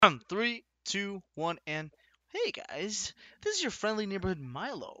Three, two, one, and hey guys, this is your friendly neighborhood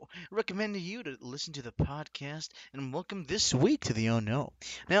Milo, recommending you to listen to the podcast and welcome this week to the Oh No.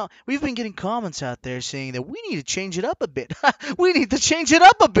 Now, we've been getting comments out there saying that we need to change it up a bit. We need to change it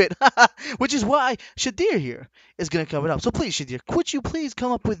up a bit, which is why Shadir here is going to come it up. So please, Shadir, could you please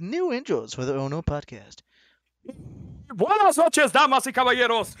come up with new intros for the Oh No podcast? Buenas noches, damas y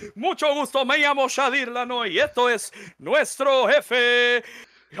caballeros. Mucho gusto. Me llamo Shadir Lanoy y esto es nuestro jefe,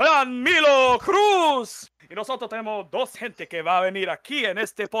 Juan Milo Cruz. Y nosotros tenemos dos gente que va a venir aquí en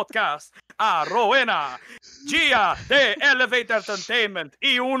este podcast. A Rowena, Gia de Elevate Entertainment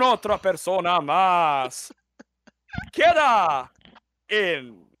y una otra persona más. Queda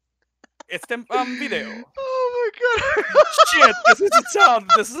en este video. Oh my god. Shit, this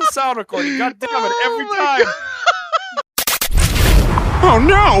is a sound recording. God damn it, every time. Oh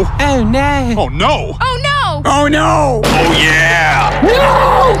no! Oh no! Oh no! Oh no! Oh no! Oh yeah!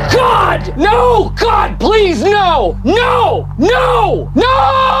 No! God! No! God, please, no! No! No! No!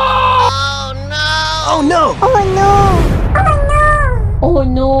 Oh no! Oh no! Oh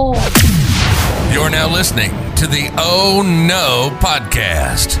no! You're now listening to the Oh No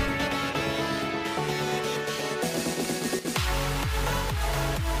podcast.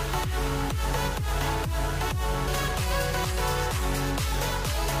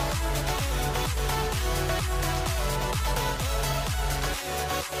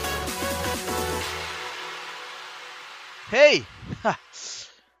 Hey,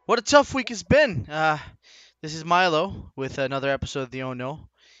 what a tough week it's been. This is Milo with another episode of the Oh No.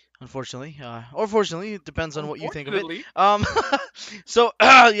 Unfortunately, or fortunately, it depends on what you think of it. Unfortunately. So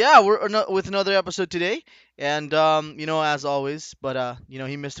yeah, we're with another episode today, and as always, but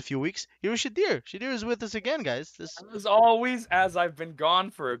he missed a few weeks. Here was Shadir. Shadir is with us again, guys. As always, as I've been gone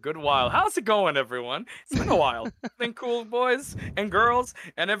for a good while. How's it going, everyone? It's been a while. Been cool, boys and girls,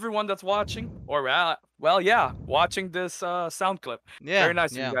 and everyone that's watching, or watching this sound clip. Yeah, Very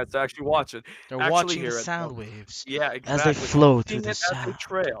nice yeah. of you guys to actually watch it. They're actually watching hear the it, sound though. waves Yeah, as exactly. they flow through Seeing the it as a sound.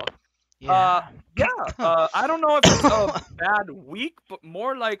 trail. Yeah. I don't know if it's a bad week, but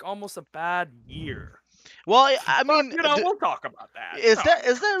more like almost a bad year. Well, I mean, We'll talk about that. is that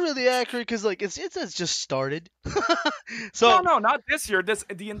really accurate? Because like it's just started. So No, not this year.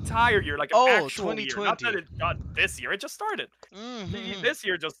 The entire year, like an Oh, actual year. Not 2020. that it not this year. It just started. mhm. This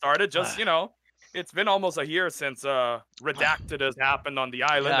year just started. Just it's been almost a year since Redacted has happened on the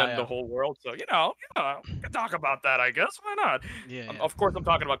island Yeah, and yeah. the whole world. So we can talk about that. I guess why not? Yeah, yeah. Of course, I'm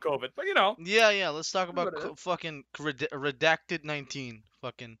talking about COVID, but Yeah. Let's talk about Whatever. fucking redacted 19.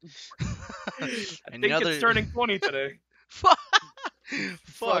 Fucking. I think it's turning 20 today. Fuck.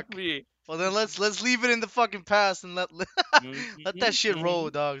 Fuck me. Well then let's leave it in the fucking past and let that shit roll,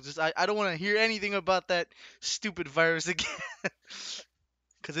 dog. Just I don't want to hear anything about that stupid virus again.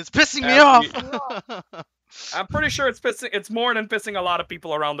 Cause it's pissing me off. I'm pretty sure it's more than pissing a lot of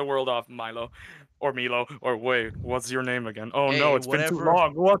people around the world off, Milo. Or Milo. Or wait, what's your name again? Oh Hey, no, it's been too whatever.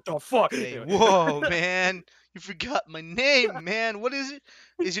 long. What the fuck? Hey, whoa, man. You forgot my name, man. What is it?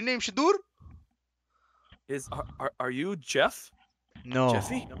 Is your name Shadur? Are you Jeff? No.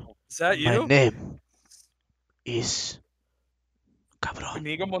 Jeffy? Is that My you? name is Cabron.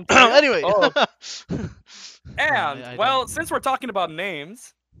 Inigo Montoya? Anyway. Oh, I and don't- since we're talking about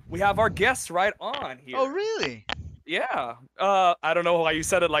names, we have our guests right on here. Oh really? Yeah. I don't know why you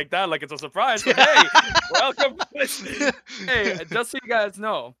said it like that, like it's a surprise. But hey, welcome. Hey, just so you guys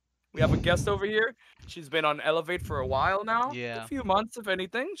know, we have a guest over here. She's been on Elevate for a while now. Yeah. A few months, if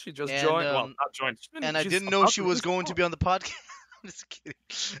anything. She just And, joined. Well, um, not joined. And I she's didn't know about she to was release going to a be on the podcast. I'm just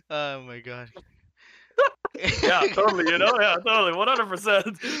kidding. Oh my god. Yeah, totally. Yeah, totally.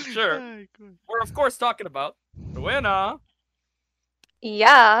 100%. Sure. Oh, God. We're of course talking about Rowena.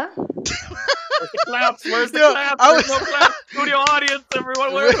 Yeah. Where's the claps? Where's the Yo, claps? I There's was- no claps. Studio audience,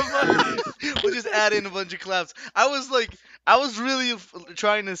 everyone. Where the fuck? We'll just add in a bunch of claps. I was really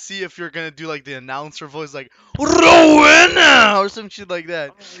trying to see if you're gonna do like the announcer voice, like Rowena or some shit like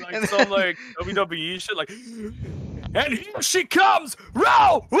that. Like And some like WWE shit, like, and here she comes,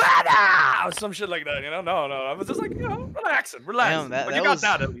 Rowena, or some shit like that. No. I was just like, relaxing. Damn, that- but that you got was-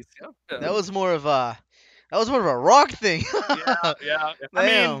 that at least. Yeah. That was more of a rock thing. yeah. I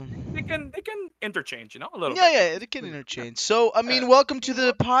Damn. mean, they can interchange, a little Yeah, bit. yeah, it can interchange. So, I mean, welcome to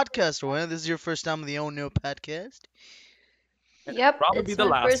the podcast, Rowena. This is your first time on the Oh No podcast. And Yep, Probably be it's the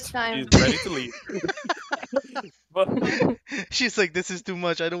my last. first time. She's ready to leave. But She's like, this is too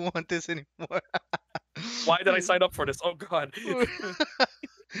much. I don't want this anymore. why did I sign up for this? Oh God.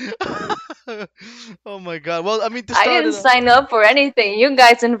 Oh my god. Well, I mean, to I start didn't it off. sign up for anything. You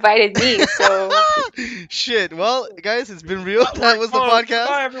guys invited me, so Shit. Well, guys, it's been real. We're That was the closed.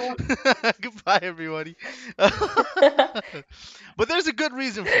 podcast. Goodbye, everyone. Goodbye, everybody. But there's a good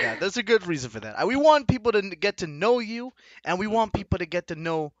reason for that. There's a good reason for that. We want people to get to know you, and we want people to get to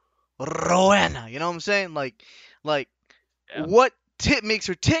know Rowena. You know what I'm saying? Like, Yeah. what makes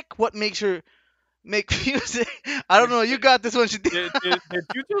her tick? What makes her make music? I don't know. You got this one. Did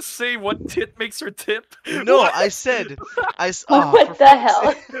you just say what tit makes her tip? No, What? I said. what for the fuck's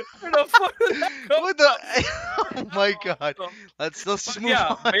hell? sake. Where the fuck did that come What the? from? Oh my god. Let's But just move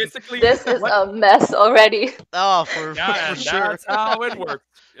yeah, on. basically, This is what, a mess already. Oh, yeah, for and sure. that's how it works,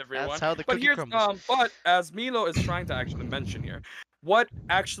 everyone. That's how the But cookie here's crumbles. but as Milo is trying to actually mention here, what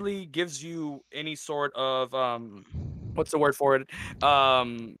actually gives you any sort of what's the word for it?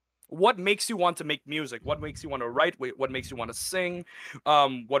 What makes you want to make music? What makes you want to write? What makes you want to sing?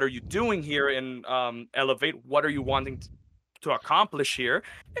 What are you doing here in Elevate? What are you wanting to accomplish here?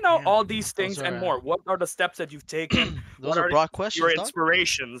 You know, Yeah, all these those things are, and more. What are the steps that you've taken? Those What are are broad your questions, dog.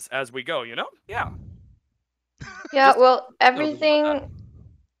 inspirations as we go? You know? Yeah. Yeah, Just well, a little bit about that.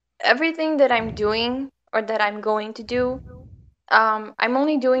 everything that I'm doing or that I'm going to do, I'm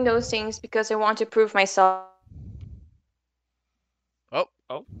only doing those things because I want to prove myself. Oh,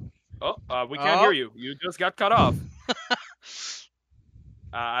 We can't hear oh. you. You just got cut off.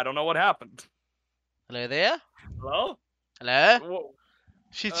 I don't know what happened. Hello there. Hello? Hello. Whoa.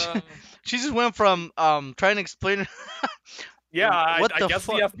 She Uh, she just went from trying to explain. yeah, I What the guess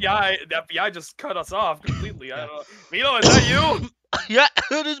fuck? the FBI just cut us off completely. I don't know. Milo, is that you? Yeah,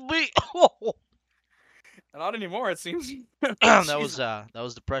 it is me. Not anymore, it seems. That Jesus.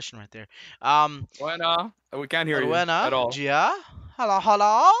 was depression right there. Buena. We can't hear you Rowena, at all. Gia,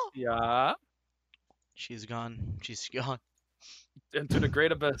 hello. Yeah. She's gone. She's gone. Into the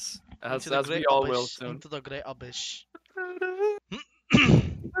great abyss. As Into the we great all will abyss. soon. Into the great abyss.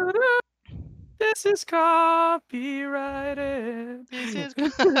 This is copyrighted. This is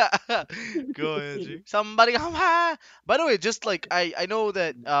go ahead, G. Somebody come high. By the way, just like I know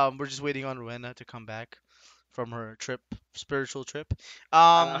that we're just waiting on Rowena to come back from her spiritual trip.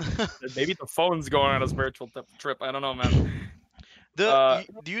 Maybe the phone's going on a spiritual trip. I don't know, man.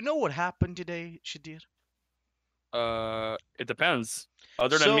 Do you know what happened today, Shadir? It depends.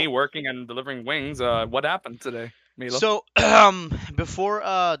 Other than So- me working and delivering wings, what happened today, Milo? So before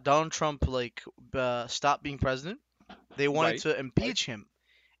Donald Trump stopped being president, they wanted Right, to impeach him,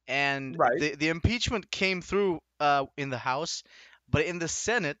 and Right. the impeachment came through in the House, but in the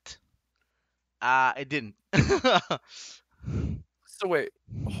Senate, it didn't. So wait,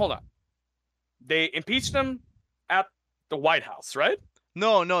 hold on. They impeached him at the White House, right?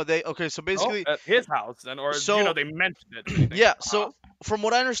 No, okay. So basically, at his house, and or So- they mentioned it. or anything. yeah. So from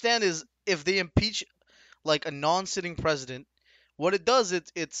what I understand is if they impeach like a non-sitting president, what it does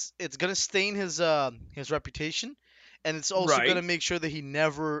it's gonna stain his reputation, and it's also gonna Right. make sure that he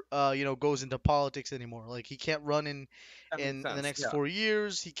never goes into politics anymore. Like he can't run That makes in the sense, next yeah. 4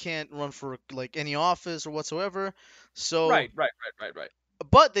 years. He can't run for like any office or whatsoever. So Right.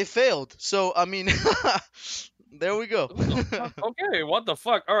 but they failed. So I mean, there we go. Okay, what the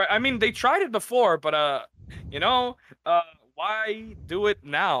fuck? All right, I mean they tried it before, but why do it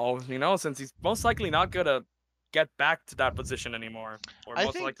now? Since he's most likely not gonna get back to that position anymore, or I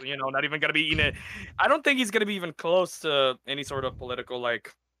most think- likely, not even gonna be in it. I don't think he's gonna be even close to any sort of political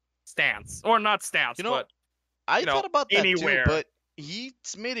stance, or not stance, You know, but I thought about that anywhere. too, but he's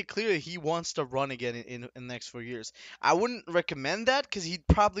made it clear he wants to run again in the next 4 years. I wouldn't recommend that because he'd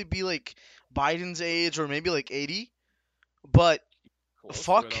probably be like Biden's age or maybe like 80. But close to it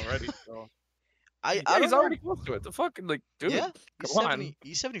fuck. already. So. I Yeah, don't he's know. already close to it. The fuck, dude. Yeah, he's come on. 70.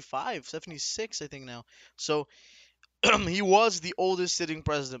 He's 75, 76, I think now. So he was the oldest sitting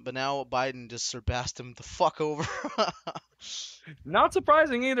president, but now Biden just surpassed him the fuck over. Not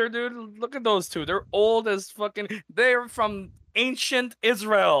surprising either, dude. Look at those two. They're old as fucking. They're from ancient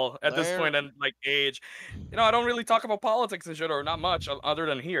Israel at this They're- point in age. I don't really talk about politics and shit, or not much other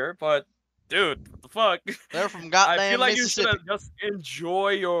than here. But dude, what the fuck? They're from I goddamn feel like you should Mississippi. just enjoy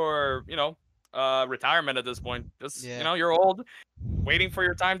your, retirement at this point. Just Yeah. you're old, waiting for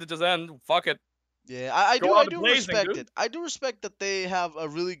your time to just end. Fuck it. Yeah, I Go I out do blazing, respect dude. it. I do respect that they have a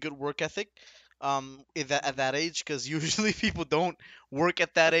really good work ethic. At that age, because usually people don't work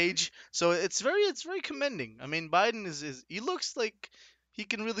at that age. So it's very commending. I mean, Biden is he looks like he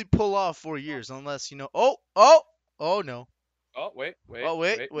can really pull off 4 years, unless oh no. Oh wait. Oh,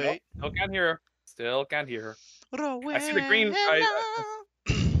 wait. Nope, still can't hear her. Still can't hear her. I see the green-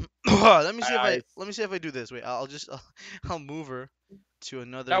 let me see I- let me see if I do this. Wait, I'll move her. to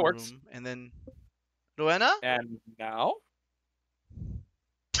another That works. room, and then Rowena? And now?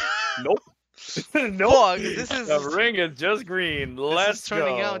 Nope. Nope. Fuck, this The is ring is just green. this Let's is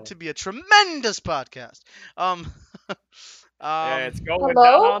turning go. out to be a tremendous podcast. Um, Yeah, um, it's going Hello?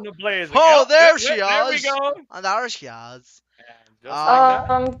 down on the blazing. Oh, Yep, there yep, she yep, there we is. go. there she is. And just like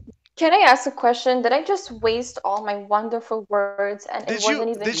that. Can I ask a question? Did I just waste all my wonderful words and it Did wasn't you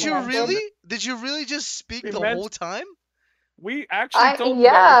even did you connected? really did you really just speak We the meant- whole time? We actually told you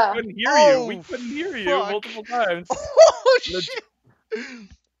that Yeah. we couldn't hear you. We Oh, couldn't hear you fuck. multiple times. Oh Legit- shit!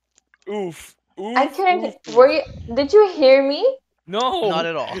 Oof. Oof. I couldn't. oof, Were oof. you? Did you hear me? No. Not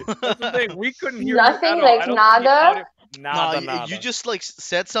at all. That's the thing. We couldn't hear Nothing, you at all. like I don't think the nada? audio- No, Nada, you nada. just like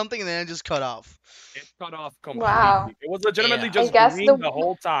said something and then it just cut off. It cut off completely. Wow. It was legitimately Yeah. just I guess green the- the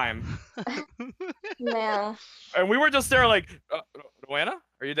whole time. Man. And we were just there like, Rowena,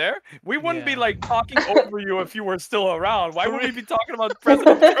 are you there? We wouldn't be Yeah. like talking over you if you were still around. Why would we be talking about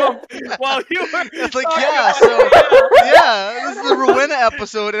President Trump while you were It's like, talking yeah, about so yeah, this is the Rowena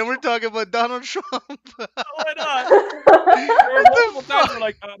episode and we're talking about Donald Trump. Why not? There were multiple times fuck? where,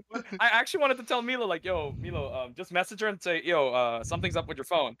 like, I actually wanted to tell Milo, like, yo, Milo, just message her and say, yo, something's up with your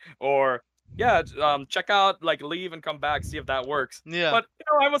phone. Or, yeah, check out, like, leave and come back, see if that works. Yeah. But,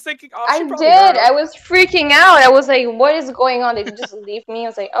 I was thinking, oh, I she probably did. heard us. I was freaking out. I was like, what is going on? Did you just leave me? I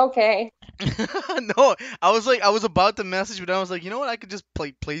was like, okay. No, I was about to message, but I was like, you know what? I could just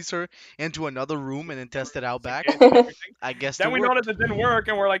place her into another room and then test it out back. And everything. I guess Then it we worked. noticed it didn't work,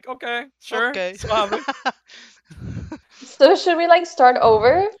 and we're like, okay, sure. Okay. suave. So should we like start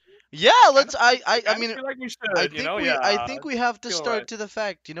over? Yeah, let's. I I mean, feel like we should, I you think know, we yeah. I think we have to feel start right. to the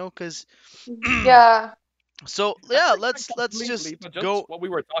fact, because Yeah. so Not yeah, like let's completely, just but just go. what we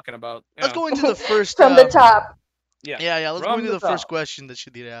were talking about. Let's yeah. go into the first. From the top. Yeah. Yeah, let's go From into the the first top. question that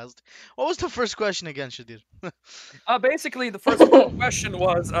Shadir asked. What was the first question again, Shadir? Basically, the first question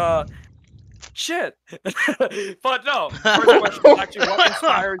was, shit. But no, the first question was actually what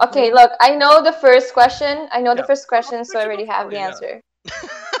inspires Okay, you. look, I know the first question. I know the Yeah. first question, so I Actually, already go have for the it, yeah. answer.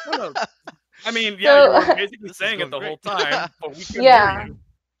 No. I mean, yeah, you So- were basically This is saying it going the whole great. time, but we couldn't Yeah. hear you.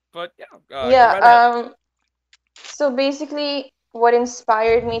 But yeah, go right Yeah, ahead. so basically what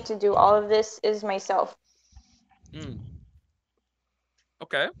inspired me to do all of this is myself. Mm.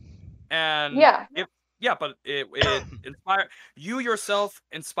 Okay. And Yeah. but it inspired you yourself,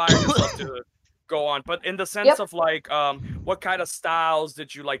 inspired yourself to go on. But in the sense Yep. of like, what kind of styles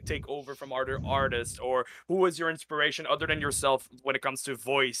did you like take over from other artists, or who was your inspiration other than yourself when it comes to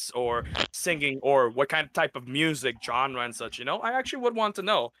voice or singing, or what kind of type of music genre and such? I actually would want to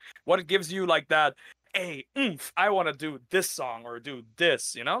know what gives you like that. Hey, I want to do this song or do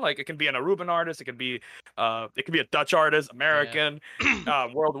this. Like it can be an Aruban artist, it can be a Dutch artist, American,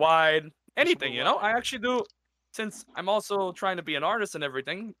 worldwide, anything. worldwide. I actually do. Since I'm also trying to be an artist and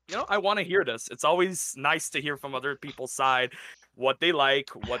everything, I want to hear this. It's always nice to hear from other people's side what they like,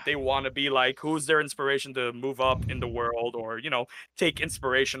 what they want to be like, who's their inspiration to move up in the world, or take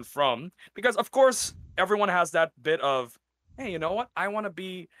inspiration from. Because of course, everyone has that bit of, hey, you know what? I want to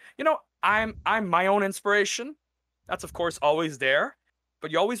be, I'm my own inspiration. That's of course always there. But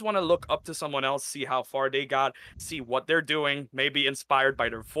you always want to look up to someone else, see how far they got, see what they're doing, maybe inspired by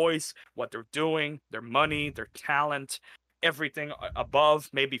their voice, what they're doing, their money, their talent, everything above,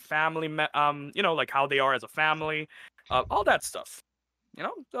 maybe family, like how they are as a family, all that stuff.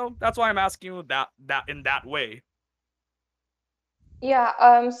 So that's why I'm asking you that in that way.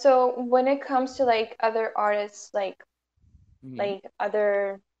 Yeah, so when it comes to like other artists, like Mhm.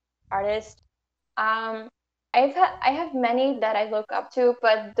 other artists, I have many that I look up to,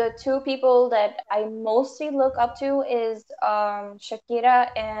 but the two people that I mostly look up to is Shakira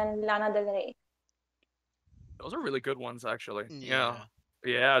and Lana Del Rey. Those are really good ones, actually. Yeah.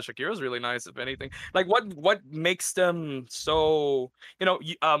 Yeah, Shakira's really nice, if anything. Like, what makes them so,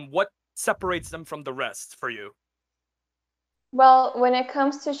 what separates them from the rest for you? Well, when it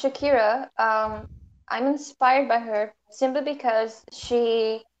comes to Shakira, I'm inspired by her simply because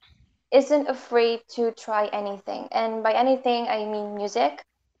she isn't afraid to try anything. And by anything, I mean music.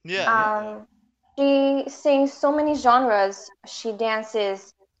 Yeah. She sings so many genres. She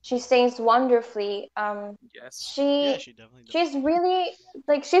dances. She sings wonderfully. Yes. Yeah, She she definitely does. she's really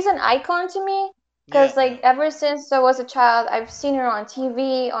like she's an icon to me because Yeah, like ever since I was a child, I've seen her on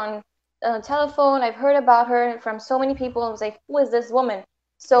TV, on telephone. I've heard about her from so many people. I was like, who is this woman?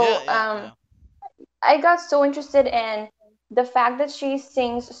 So yeah. I got so interested in the fact that she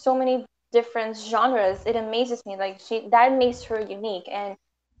sings so many different genres. It amazes me. Like that makes her unique, and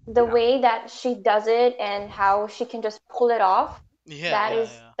the Yeah. way that she does it and how she can just pull it off. Yeah, That yeah, is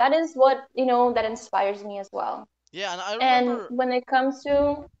yeah. that is what that inspires me as well. Yeah, and I And remember. when it comes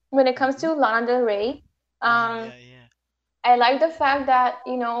to Lana Del Rey, Oh um, yeah, yeah, I like the fact that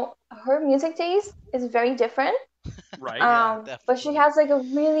her music taste is very different. Right? yeah, But she definitely. has like a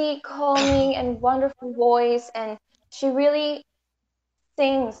really calming and wonderful voice, and she really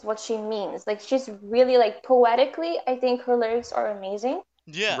sings what she means. Like she's really like poetically, I think her lyrics are amazing.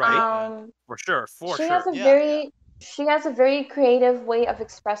 Yeah, Right? yeah, yeah, Um, For sure, for she has sure. a yeah, yeah. very she has a very creative way of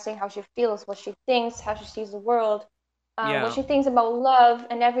expressing how she feels, what she thinks, how she sees the world, what Yeah. she thinks about love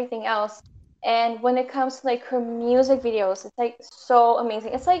and everything else. And when it comes to like her music videos, it's like so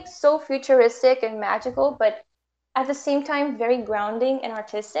amazing. It's like so futuristic and magical, but at the same time very grounding and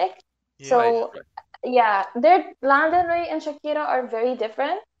artistic. Yeah, Right, yeah. So right. yeah, Lana Del Rey and Shakira are very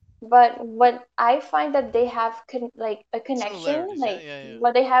different, but what I find that they have like a connection, Similarities. Yeah, like yeah, yeah.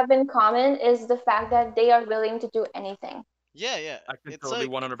 what they have in common is the fact that they are willing to do anything. Yeah, yeah. I can It's totally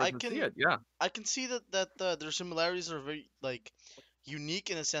like I 100% see can it. Yeah. I can see that their similarities are very like unique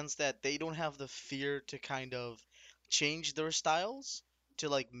in a sense that they don't have the fear to kind of change their styles to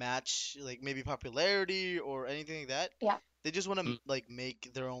like match like maybe popularity or anything like that. Yeah, They just want to Mm. like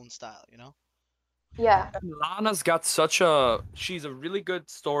make their own style, you know? yeah, And Lana's got such a she's a really good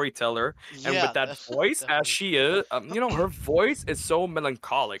storyteller, and with Yeah, that voice as definitely. she is, her voice is so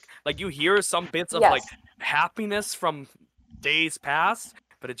melancholic. Like you hear some bits of like yes, happiness from days past,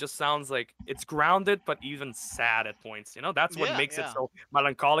 but it just sounds like it's grounded but even sad at points. That's what Yeah, makes it yeah. so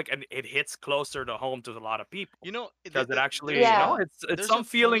melancholic, and it hits closer to home to a lot of people You know, because it actually, there's yeah. it's there's a some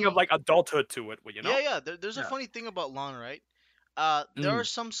feeling of funny like adulthood to it. yeah, yeah. There's a Yeah. funny thing about Lana, right? There are Mm.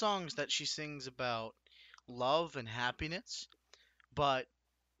 some songs that she sings about love and happiness, but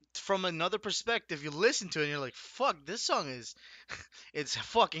from another perspective, you listen to it and you're like, "Fuck, this song is, it's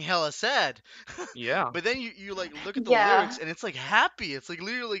fucking hella sad." Yeah. But then you like look at the lyrics Yeah. and it's like happy. It's like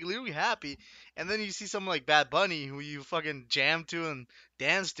literally happy. And then you see someone like Bad Bunny who you fucking jam to and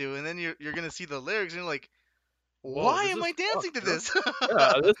dance to, and then you're gonna see the lyrics and you're like, Whoa, "Why this am is I dancing fucked, to you know? this?"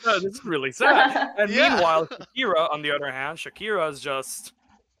 Yeah, this is really sad. And Yeah. meanwhile, Shakira, on the other hand, Shakira is just,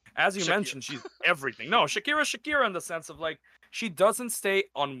 as you Shakira. mentioned, she's everything. No, Shakira in the sense of like she doesn't stay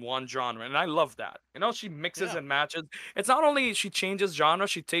on one genre, and I love that. She mixes Yeah. and matches. It's not only she changes genre,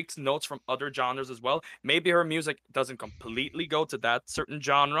 she takes notes from other genres as well. Maybe her music doesn't completely go to that certain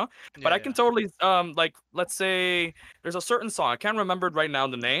genre, but Yeah, I can yeah. totally like let's say there's a certain song I can't remember it right now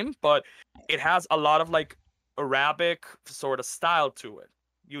the name, but it has a lot of like Arabic sort of style to it.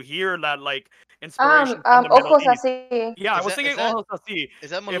 You hear that like inspiration from the Middle Ojos East. así. Yeah, I Is was that is thinking that Ojos Así. is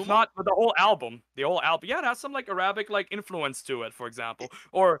that If Maluma? not, with the whole album, yeah, it has some like Arabic like influence to it, for I- example.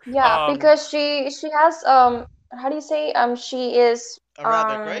 Or Yeah, because she has how do you say she is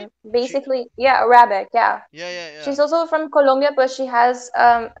Arabic, right? She. basically, yeah, Arabic, yeah. Yeah, yeah, yeah. She's also from Colombia, but she has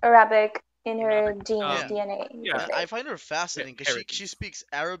Arabic in her Arabic, genes, Yeah. DNA, you could yeah, And I say. find her fascinating because she heritage. speaks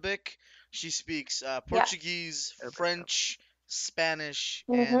Arabic, she speaks Yeah. Portuguese, Arabic, yeah. French, Spanish,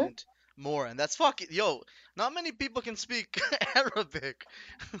 Mm-hmm. and more. And that's fucking yo. Not many people can speak Arabic.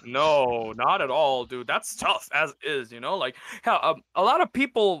 No, not at all, dude. That's tough as is, Like, hell, a lot of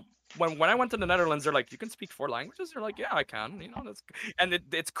people when I went to the Netherlands, they're like, "You can speak four languages." They're like, "Yeah, I can." And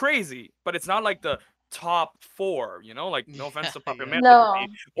it's crazy, but it's not like the top four. Like, no offense Yeah, to yeah, Papiamento No.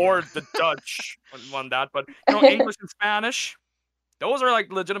 or yeah. the Dutch on that, but English and Spanish, those are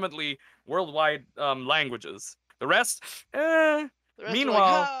like legitimately worldwide languages. The rest, eh. The rest are like,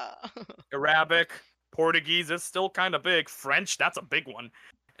 Meanwhile, ha. Arabic, Portuguese is still kind of big. French, that's a big one.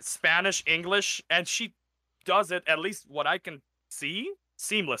 Spanish, English, and she does it, at least what I can see,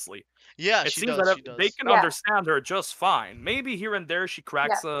 seamlessly. Yeah, It she seems does. that She they does. can Yeah. understand her just fine. Maybe here and there she Yeah.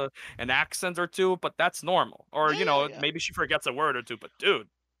 cracks an accent or two, but that's normal. Or, Yeah, yeah, yeah. maybe she forgets a word or two, but dude,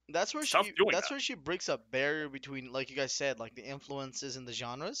 That's where it's tough doing that's that. where she breaks a barrier between, like you guys said, like the influences and the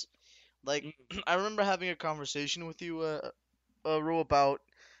genres. Like Mm, I remember having a conversation with you, Ro, about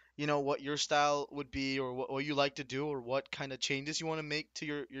what your style would be or what you like to do or what kind of changes you want to make to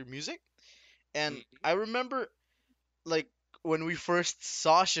your music. And mm, I remember like when we first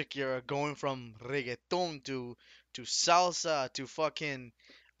saw Shakira going from reggaeton to salsa to fucking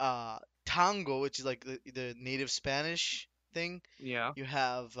uh tango, which is like the native Spanish thing. yeah. You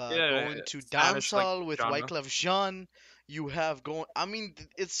have Yeah, going to Spanish like dancehall with genre. Wyclef Jean. You have going. I mean,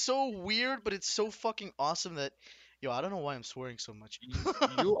 it's so weird, but it's so fucking awesome that, yo, I don't know why I'm swearing so much.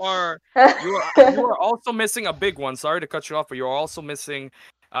 You are you are also missing a big one. Sorry to cut you off, but you're also missing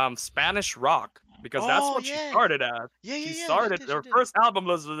Spanish rock because that's Oh what she yeah, started as. yeah, She yeah, yeah. She started did, she her did. first album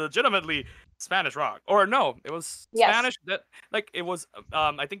was legitimately Spanish rock. Or no, it was Yes. Spanish that like it was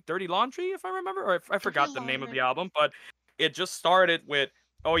I think Dirty Laundry if I remember, or I Dirty forgot the name of Laundry. the album, but it just started with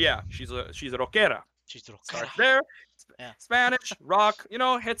oh yeah, she's a rockera. She's the Starts rockera. there, Yeah. Spanish, rock,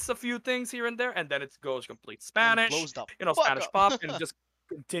 hits a few things here and there, and then it goes complete And Spanish, blows the fuck Spanish up. pop, and it just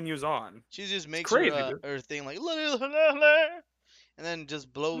continues on. She just It's makes crazy, dude. her thing like and then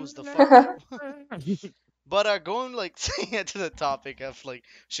just blows the fuck up. But going like to the topic of like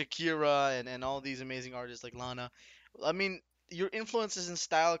Shakira and all these amazing artists like Lana, I mean your influences and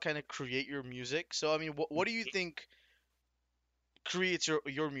style kind of create your music. So I mean, what do you think creates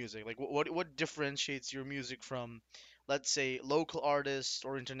your music? Like what differentiates your music from, let's say, local artists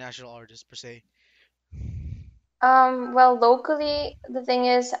or international artists per se? Well, locally, the thing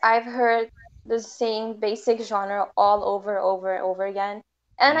is, I've heard the same basic genre all over and over again.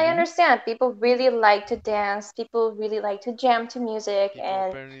 And I Mm-hmm. understand people really like to dance, people really like to jam to music People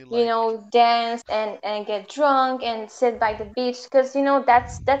and, apparently like. dance and get drunk and sit by the beach because,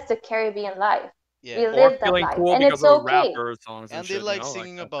 that's the Caribbean life. Yeah, We yeah. Or live that feeling life, cool and because it's of okay. rapper songs and And they shit, like like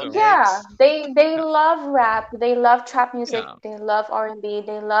singing that about too. Yeah, eggs. they love rap, they love trap music, Yeah. they love R&B,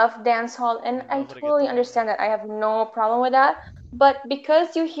 they love dance hall, and They I love totally reggaeton. understand that. I have no problem with that. But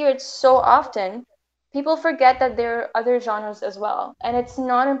because you hear it so often, people forget that there are other genres as well. And it's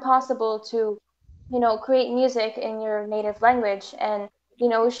not impossible to, create music in your native language and,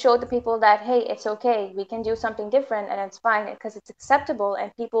 show the people that, hey, it's okay, we can do something different and it's fine because it's acceptable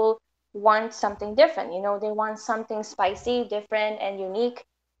and people want something different. They want something spicy, different, and unique,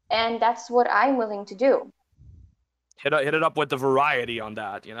 and that's what I'm willing to do. Hit it up with the variety on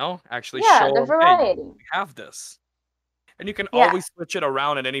that, Actually Yeah, show the them, hey, variety. we have this. And you can Yeah, always switch it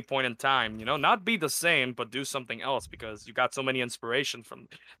around at any point in time, not be the same, but do something else because you got so many inspiration from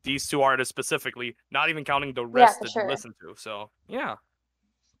these two artists specifically, not even counting the yeah, rest for that you sure. listen to. So, yeah,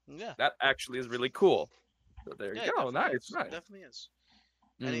 Yeah, that actually is really cool. So there you yeah, it go. definitely Nice, is. It nice. definitely is.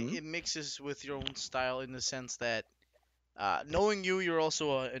 And Hmm. it mixes with your own style in the sense that, knowing you, you're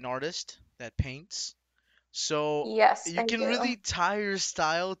also an artist that paints. So Yes, you I can do. really tie your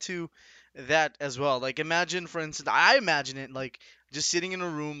style to that as well. Like imagine, for instance, I imagine it like just sitting in a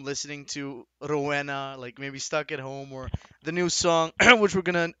room listening to Rowena, like maybe stuck at home, or the new song which we're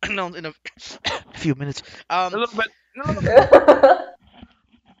gonna announce in a few minutes. A little bit, a little bit.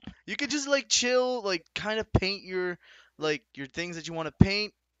 You could just like chill, like kind of paint your things that you want to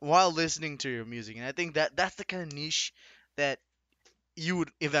paint while listening to your music, and I think that's the kind of niche that you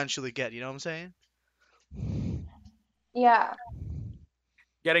would eventually get. You know what I'm saying? Yeah,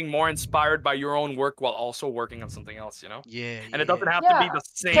 Getting more inspired by your own work while also working on something else, Yeah, And it yeah, doesn't have to be yeah. the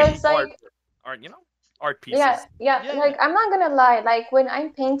same Because like, art yeah, pieces. yeah, yeah, yeah. like I'm not gonna lie. Like when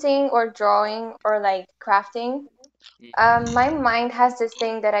I'm painting or drawing or like crafting, my mind has this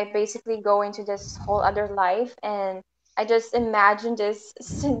thing that I basically go into this whole other life and I just imagine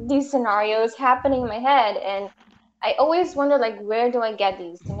these scenarios happening in my head, and I always wonder like where do I get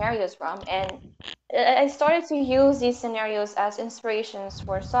these scenarios from? And I started to use these scenarios as inspirations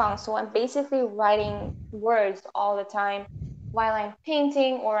for songs. So I'm basically writing words all the time while I'm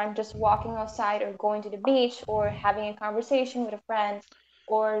painting, or I'm just walking outside, or going to the beach, or having a conversation with a friend,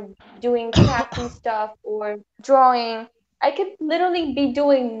 or doing crafty stuff, or drawing. I could literally be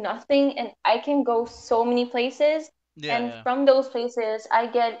doing nothing and I can go so many places. Yeah, And yeah. from those places, I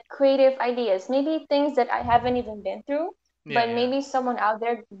get creative ideas, maybe things that I haven't even been through, Yeah, but yeah. maybe someone out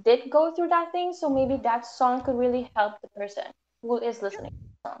there did go through that thing, so maybe that song could really help the person who is listening to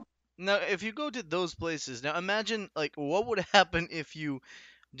the song. Now, if you go to those places, now imagine like what would happen if you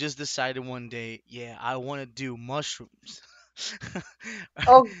just decided one day, yeah, I want to do mushrooms.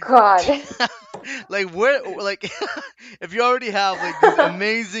 Oh God. Like where, like if you already have like these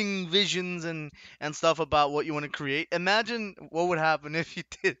amazing visions and stuff about what you want to create, imagine what would happen if you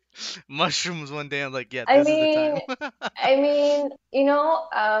did mushrooms one day and like, yeah, I this is the time. mean, I mean,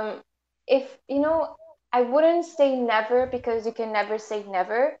 if I wouldn't say never because you can never say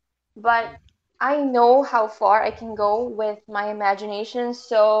never, but I know how far I can go with my imagination,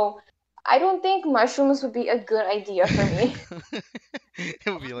 so I don't think mushrooms would be a good idea for me. It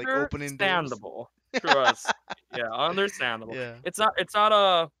would be like opening doors. Understandable. Trust. Yeah, understandable. Yeah. It's not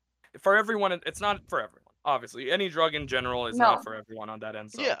a for everyone. It's not for everyone. Obviously, any drug in general is not No. for everyone on that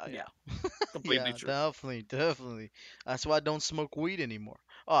end. So Yeah, yeah, yeah. completely Yeah, true. definitely, definitely. That's why I don't smoke weed anymore.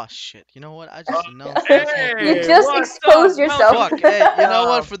 Oh shit. You know what? I Uh, just announced that I smoke You weed. hey, just what's up? expose yourself. Welcome. Fuck. Hey, you know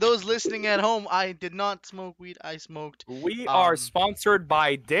what? Uh, For those listening at home, I did not smoke weed. I smoked we are um sponsored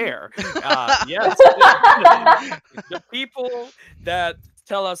by Dare. Yes, the people that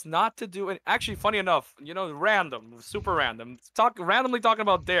tell us not to do it. Actually, funny enough, random, super random. Randomly talking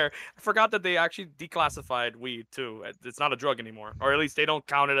about Dare. I forgot that they actually declassified weed too. It's not a drug anymore, or at least they don't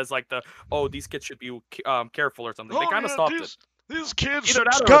count it as like these kids should be careful or something. They Oh kind of yeah, stopped it. this These kids Either should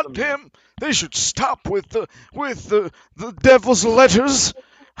that or goddamn. They should stop with the devil's letters,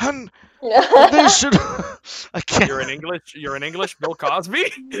 and they should. I can't. You're an English Bill Cosby.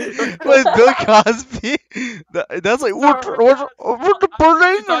 With Bill Cosby, that's like what the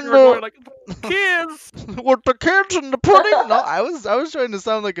pudding thought and you were going like kids. what the kids and the pudding. No, I was trying to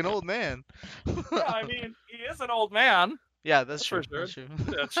sound like an old man. Yeah, I mean, he is an old man. Yeah, that's For true. sure.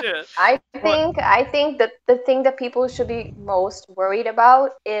 That's true. Yeah, shit. I think that the thing that people should be most worried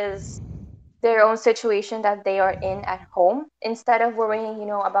about is their own situation that they are in at home instead of worrying,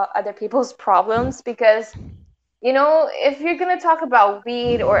 about other people's problems. Because, if you're gonna talk about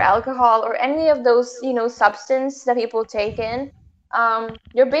weed or alcohol or any of those, substance that people take in,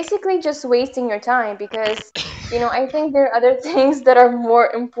 you're basically just wasting your time because, I think there are other things that are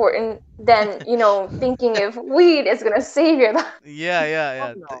more important than, thinking if weed is gonna save your life.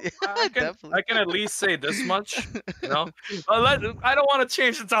 Yeah. No, Definitely. I can at least say this much, I don't want to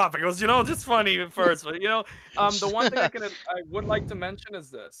change the topic. It was, just funny at first, but the one thing I would like to mention is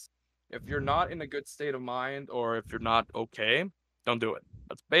this: if you're not in a good state of mind, or if you're not okay, don't do it.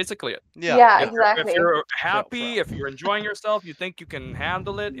 That's basically it. Yeah. Exactly. If you're happy, if you're enjoying yourself, you think you can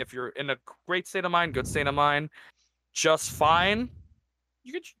handle it. If you're in a great state of mind, good state of mind, just fine.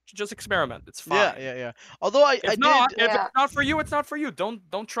 You could just experiment. It's fine. Yeah. Although I If did. not, if Yeah. it's not for you, it's not for you. Don't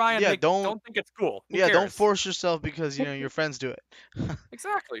try and don't think it's cool. Who Yeah, don't cares? force yourself because your friends do it.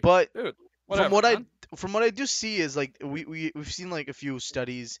 Exactly. But Dude, whatever, man. from what I do see is like we've seen like a few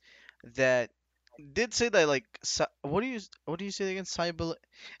studies that did say that like what do you say again?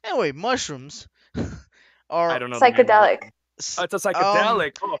 Anyway, mushrooms are I don't know. the name of it. Psychedelic. It's a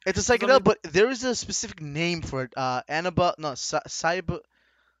psychedelic. Oh, It's a let me- psychedelic, but there is a specific name for it. I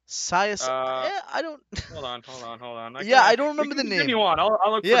don't. hold on. Yeah, I don't You remember can the name. continue on.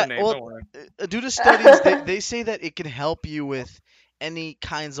 I'll look Yeah, for the name. well, Don't worry. Due to studies, they say that it can help you with any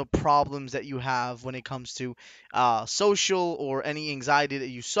kinds of problems that you have when it comes to social or any anxiety that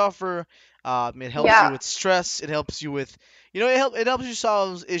you suffer. It helps Yeah. you with stress. It helps you with, it helps you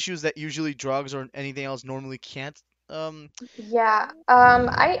solve issues that usually drugs or anything else normally can't. Yeah.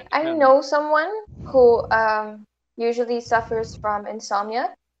 I know someone who usually suffers from insomnia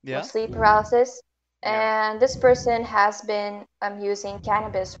or Yeah. sleep paralysis, Yeah. and this person has been using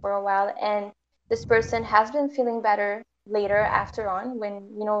cannabis for a while, and this person has been feeling better later after on when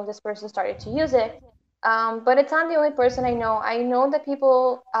this person started to use it. But it's not the only person I know. I know that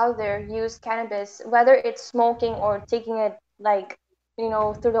people out there use cannabis, whether it's smoking or taking it like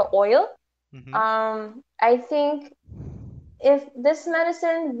through the oil. Hmm. I think if this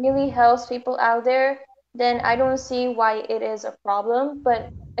medicine really helps people out there, then I don't see why it is a problem. But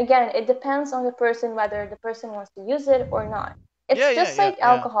again, it depends on the person whether the person wants to use it or not. It's Yeah. just Yeah. like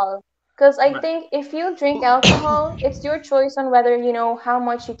Yeah. alcohol. Because I Right. think if you drink alcohol, it's your choice on whether how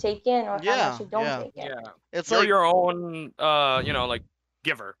much you take in or how Yeah. much you don't Yeah. take in. Yeah. It's You're like your own, like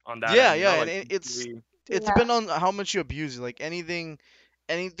giver on that. yeah, end, yeah, like, and it's we- it Yeah. depends on how much you abuse it. Like anything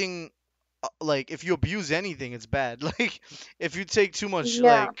like if you abuse anything it's bad. Like if you take too much,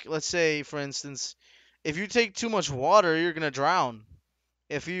 Yeah. like let's say for instance, if you take too much water you're gonna drown.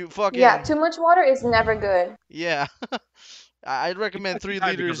 If you Yeah, fucking too much water is never good. yeah. I'd recommend we 3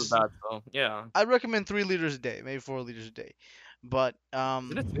 died because of liters. that, so yeah. I'd recommend 3 liters a day, maybe 4 liters a day. But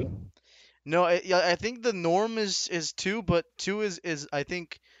Isn't it two? no, yeah, I think the norm is 2, but 2 is I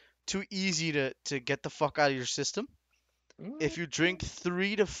think too easy to get the fuck out of your system. If you drink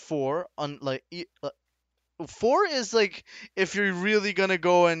 3 to 4 on like 4 is like if you're really gonna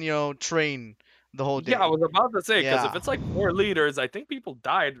go and train the whole day. Yeah, I was about to say, because if Yeah. it's like 4 liters, I think people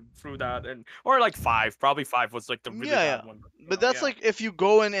died through that, or like 5. Probably 5 was like the really Yeah, bad one. But that's yeah. like if you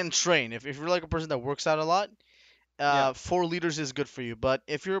go in and train. If you're like a person that works out a lot, Yeah. 4 liters is good for you. But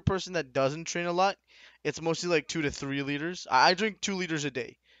if you're a person that doesn't train a lot, it's mostly like 2 to 3 liters. I drink 2 liters a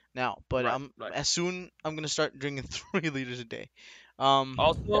day now, but Right. as soon I'm gonna start drinking 3 liters a day.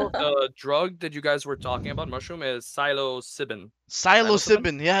 Also, the drug that you guys were talking about, mushroom, is psilocybin.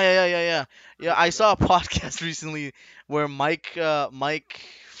 Psilocybin. Yeah. Yeah, I saw a podcast recently where Mike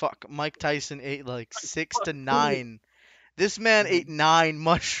Tyson ate like 6 to 9. This man ate 9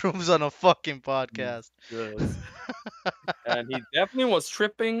 mushrooms on a fucking podcast. Yes. And he definitely was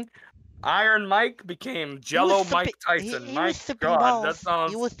tripping. Iron Mike became Jello was Mike sipping- Tyson. he My was sipping God, balls. that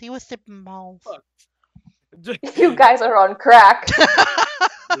sounds. He was sipping balls. You guys are on crack.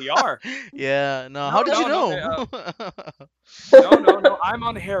 We are. Yeah, no. How did you no, know? No. I'm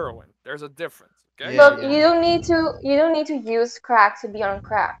on heroin. There's a difference. Okay. Yeah, Look, you don't need to use crack to be on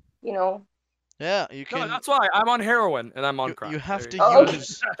crack. Yeah, you No, can. that's why I'm on heroin and I'm on You crack. have There to you go. Oh,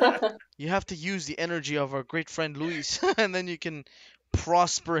 use you have to use the energy of our great friend Luis, and then you can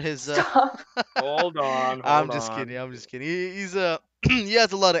prosper his. stop. Hold on, I'm hold just kidding. on. I'm just kidding. He's he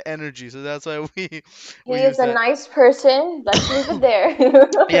has a lot of energy, so that's why we He is use a that. nice person. Let's leave it there.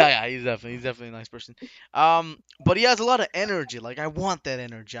 Yeah, he's definitely a nice person. But he has a lot of energy. Like I want that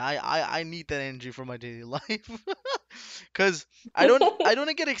energy. I need that energy for my daily life. Cause I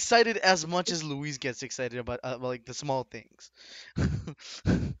don't get excited as much as Luis gets excited about like the small things.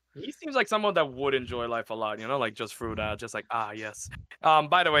 He seems like someone that would enjoy life a lot, like just through that, just like yes.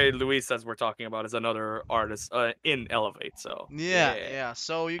 By the way, Luis, as we're talking about, is another artist in Elevate. So Yeah, yeah. yeah.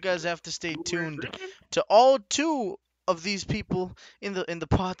 So you guys have to stay tuned to all two of these people in the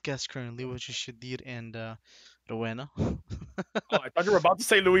podcast currently, which is Shadir and Rowena. Oh, I thought you were about to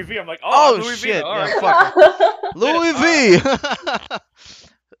say Louis V. I'm like, oh, I'm Oh Louis V. shit! All Yeah, right. fuck. Shit, Louis all right. V.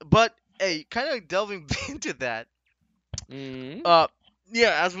 But hey, kind of delving into that. Mm. Uh,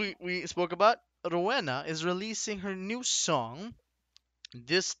 yeah, as we spoke about, Rowena is releasing her new song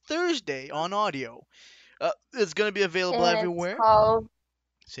this Thursday on audio. It's gonna be available And it's everywhere. called,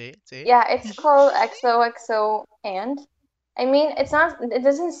 Say it, say it. yeah, it's called XOXO and. I mean, it's not, it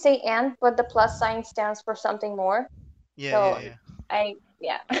doesn't say and, but the plus sign stands for something more. Yeah, yeah, So yeah.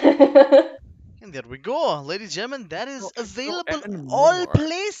 yeah. And there we go, ladies and gentlemen. That is So available and all more.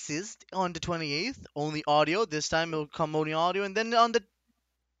 places on the 28th. Only audio. This time it'll come only audio, and then on the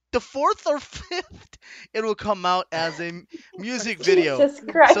 4th or 5th, it will come out as a music video. Jesus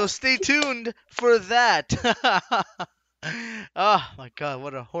So Christ. stay tuned for that. Oh my god,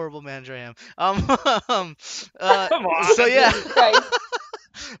 what a horrible manager I am. Come So on. yeah, Jesus Christ.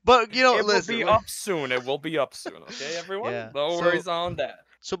 but It will listen, be up soon. It will be up soon. Okay, everyone? yeah. No worries on that.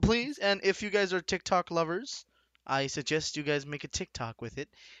 So please, and if you guys are TikTok lovers, I suggest you guys make a TikTok with it.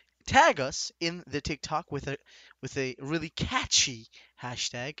 Tag us in the TikTok with a really catchy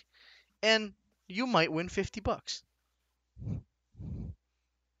hashtag, and you might win $50.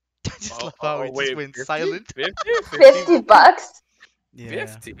 I just love how it just Wait, went 50? silent. 50? 50 bucks?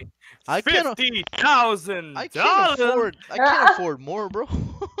 Yeah. 50? I can't. I can't $50,000. afford. I can't afford more, bro.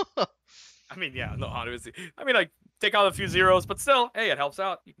 I mean, yeah, no, obviously. I mean, like, take out a few zeros, but still, hey, it helps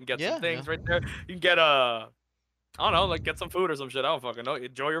out. You can get Yeah, some things yeah. right there. You can get I don't know, like get some food or some shit. I don't fucking know.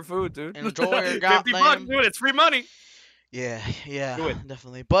 Enjoy your food, dude. Enjoy your 50 bucks, goddamn. dude. It's free money. Yeah, yeah, Do it.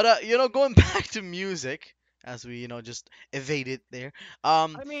 definitely. But going back to music, as we just evade it there.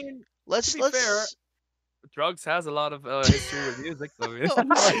 I mean, to Let's be fair, let's. drugs has a lot of history with music, so Oh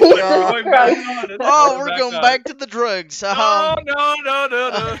my we're god. going back Christ. on it. Oh, We're we're back going on back it. to the drugs. No, no, no, no,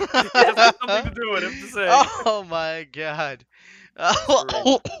 no. It just has something to do with it, to say. Oh my god.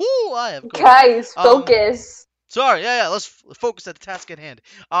 I have COVID. Guys, Um, focus. Sorry. Yeah, yeah. Let's focus at the task at hand.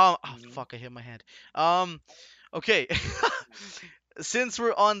 Oh Mhm. fuck! I hit my hand. Okay. Since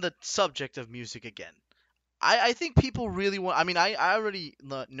we're on the subject of music again, I think people really want. I mean, I already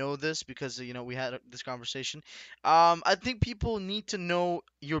know this because we had this conversation. I think people need to know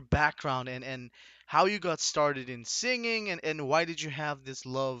your background and how you got started in singing and why did you have this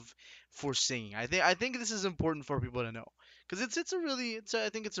love for singing. I think this is important for people to know because I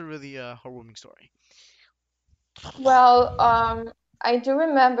think it's a really heartwarming story. Well, I do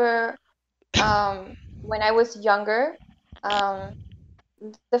remember when I was younger, um,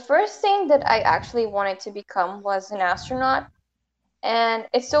 the first thing that I actually wanted to become was an astronaut. And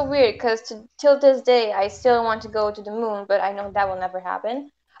it's so weird because till this day, I still want to go to the moon, but I know that will never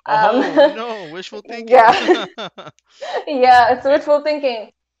happen. Um, Oh no, wishful thinking. yeah, yeah, it's wishful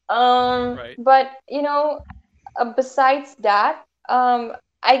thinking. Right. But besides that,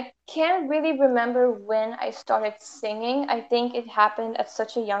 I can't really remember when I started singing. I think it happened at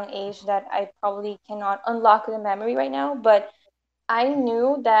such a young age that I probably cannot unlock the memory right now. But I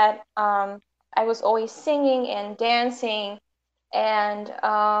knew that I was always singing and dancing, and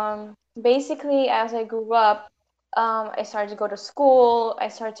basically, as I grew up, I started to go to school. I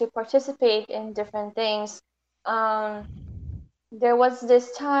started to participate in different things. Um, there was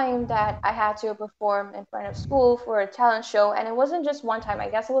this time that I had to perform in front of school for a talent show, and it wasn't just one time. I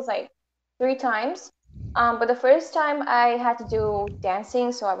guess it was like 3 times. But the first time I had to do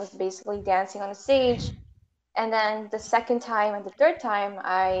dancing, so I was basically dancing on the stage. And then the second time and the third time,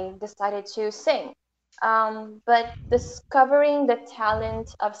 I decided to sing. But discovering the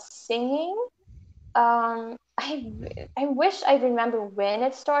talent of singing, I wish I remember when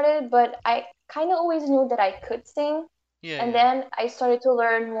it started, but I kind of always knew that I could sing. Yeah, And yeah. then I started to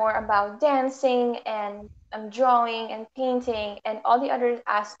learn more about dancing and drawing and painting and all the other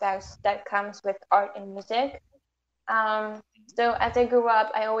aspects that comes with art and music. So as I grew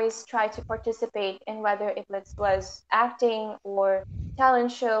up, I always tried to participate in whether was acting or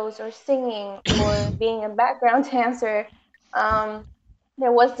talent shows or singing or being a background dancer. Um,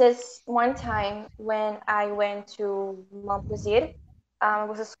 there was this one time when I went to Montplaisir. It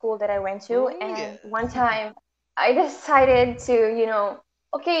was a school that I went to, Oh yeah. and one time I decided to,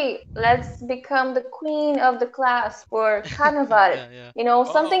 okay, let's become the queen of the class for Carnival. Yeah, yeah.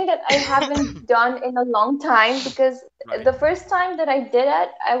 Something Oh, that I haven't done in a long time because right. the first time that I did it,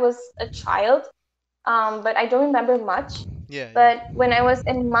 I was a child, but I don't remember much. Yeah, yeah. But when I was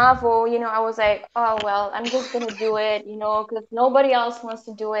in Mavo, I was like, oh, well, I'm just gonna do it, because nobody else wants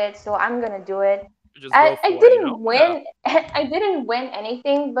to do it, so I'm gonna do it. You just I, go I for it, you didn't know? Yeah. win. I didn't win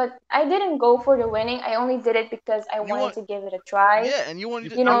anything, but I didn't go for the winning. I only did it because I You wanted want to give it a try. Yeah, and you wanted You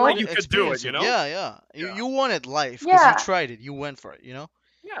to, You you felt like know? wanted you to could do experience it, you it. know? Yeah, yeah. You Yeah. you wanted life because you Yeah, tried it. You went for it. You know.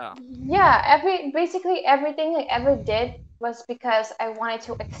 Yeah. yeah. Basically everything I ever did was because I wanted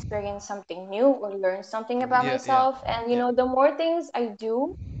to experience something new or learn something about Yeah, yeah, myself. And yeah, the more things I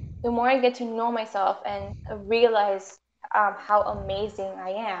do, the more I get to know myself and realize how amazing I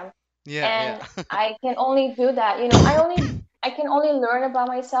am. yeah, And yeah, I can only do that. I can only learn about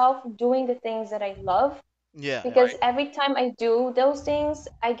myself doing the things that I love, yeah, yeah, because Right. every time I do those things,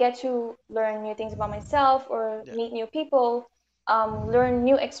 I get to learn new things about myself or yeah, meet new people, learn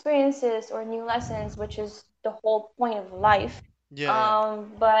new experiences or new lessons, which is the whole point of life. yeah, yeah.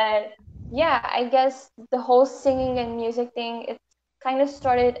 But yeah, I guess the whole singing and music thing, it kind of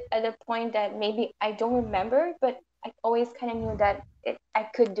started at a point that maybe I don't remember, but I always kind of knew that I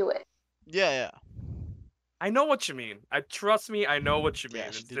could do it. Yeah, yeah. I know what you mean. I trust me, I know what you Yeah,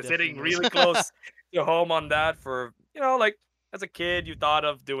 mean. she It's did just definitely hitting knows. really close to home on that for, like as a kid you thought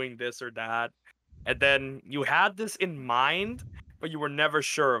of doing this or that, and then you had this in mind, but you were never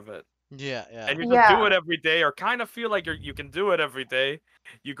sure of it. Yeah, And yeah, you just do Yeah, it every day or kind of feel like you can do it every day.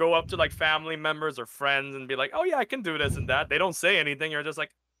 You go up to like family members or friends and be like, "Oh yeah, I can do this and that." They don't say anything. You're just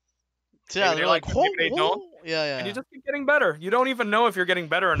like, yeah. maybe they They're like like, it, maybe they don't, Yeah, and you yeah, just keep getting better. You don't even know if you're getting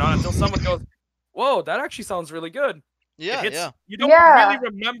better or not until someone goes, "Whoa, that actually sounds really good." It yeah, hits yeah, you don't really yeah,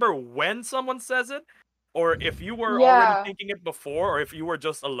 remember when someone says it, or if you were already yeah. thinking it before, or if you were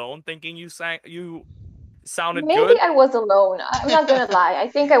just alone thinking you sounded Maybe good. I was alone. I'm not gonna lie. I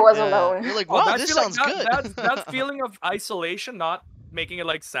think I was yeah. alone. You're like, Oh, wow, that this feel like sounds good. that feeling of isolation, not making it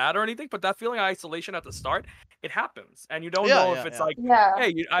like sad or anything, but that feeling of isolation at the start, it happens, and you don't Yeah, know if yeah, it's yeah, like, Yeah.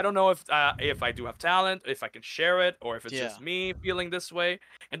 hey, I don't know if I do have talent, if I can share it, or if it's yeah, just me feeling this way.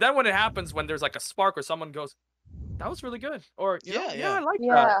 And then when it happens, when there's like a spark, or someone goes, "That was really good," or yeah, "Yeah, yeah. I like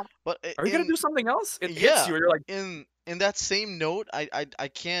that." Yeah. But Are you gonna do something else? It hits yeah, you. You're like, in that same note, I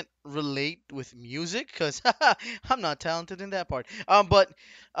can't relate with music because I'm not talented in that part. But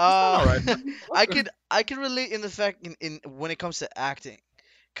 "You sound uh, all right, man." I could relate in the fact in when it comes to acting,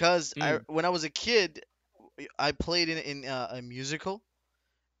 cause Mm, when I was a kid, I played in a musical,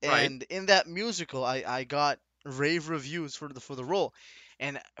 right. and in that musical, I got rave reviews for the role,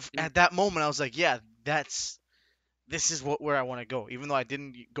 and Mm. at that moment I was like, yeah, this is where I want to go. Even though I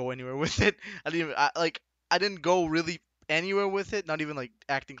didn't go anywhere with it, I didn't go really anywhere with it, not even like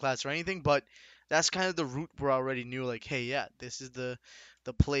acting class or anything. But that's kind of the route where I already knew, like, hey, yeah, this is the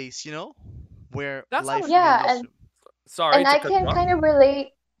place, where That's how life it. really Yeah, leads to. Sorry and to I cut can you off. kind of relate.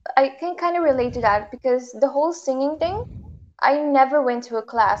 I can kind of relate to that because the whole singing thing, I never went to a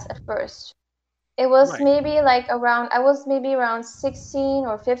class at first. It was Right. maybe like I was maybe around 16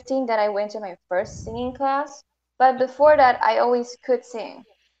 or 15 that I went to my first singing class. But before that, I always could sing.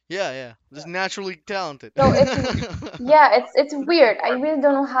 Yeah, yeah, just naturally talented. So yeah, it's That's the weird. I part. really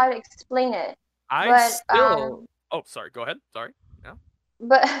don't know how to explain it. I But still. Oh, sorry. Go ahead. Sorry. Yeah.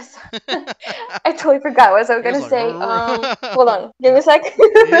 but I totally forgot what I was He was gonna like, say. Hold on, give me a sec.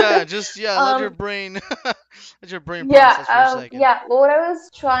 yeah, just let your um, brain let your brain yeah, process for a second. yeah. Well, what I was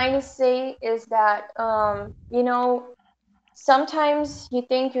trying to say is that sometimes you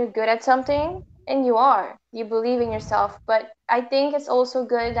think you're good at something and you are. You believe in yourself, but I think it's also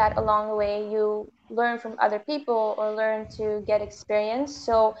good that along the way you learn from other people or learn to get experience.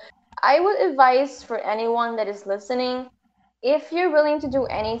 So I would advise for anyone that is listening, if you're willing to do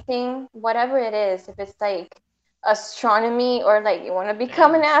anything, whatever it is, if it's like astronomy or like you want to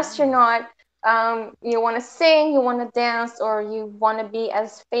become Damn, an astronomy. astronaut, you want to sing, you want to dance, or you want to be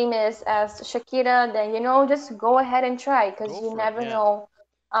as famous as Shakira, then just go ahead and try because Go you for it. never Yeah. know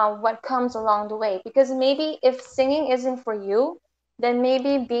what comes along the way. Because maybe if singing isn't for you, then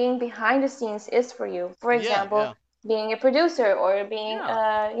maybe being behind the scenes is for you. For Yeah, example, yeah. being a producer or being Yeah.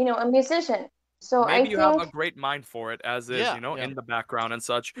 a musician. So I Maybe you have a think, great mind for it as is, Yeah, yeah. in the background and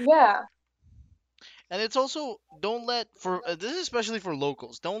such. yeah, And it's also don't let for this is especially for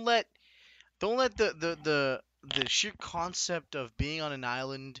locals. Don't let the sheer concept of being on an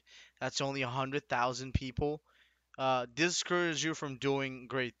island that's only 100,000 people discourage you from doing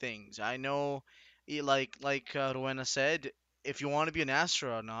great things. I know, like Rowena said, if you want to be an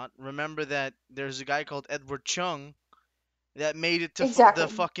astronaut, remember that there's a guy called Edward Chung that made it to the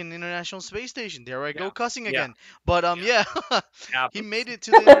Exactly. fucking International Space Station. There I go Yeah, cussing yeah, again. But yeah. yeah, he Happens. made it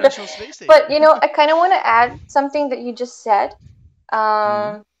to the International Space But Station. I kind of want to add something that you just said.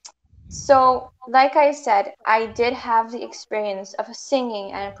 Hmm. Um, so, like I said, I did have the experience of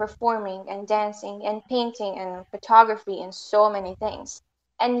singing and performing and dancing and painting and photography and so many things.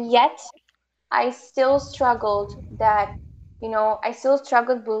 And yet, I still struggled I still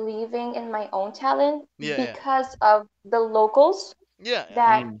struggled believing in my own talent Yeah, yeah, because of the locals yeah, yeah,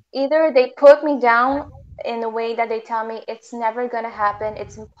 that Mm. either they put me down in a way that they tell me it's never going to happen,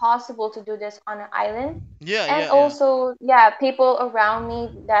 it's impossible to do this on an island. yeah, And yeah, yeah. also, yeah, people around me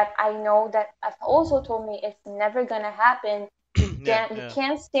that I know that have also told me it's never going to happen. Yeah, You yeah,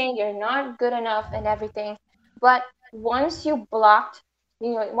 can't sing, you're not good enough and everything. But once you blocked,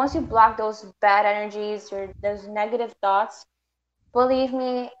 once you block those bad energies or those negative thoughts, believe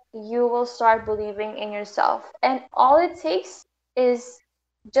me, you will start believing in yourself. And all it takes is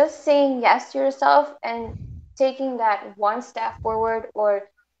just saying yes to yourself and taking that one step forward, or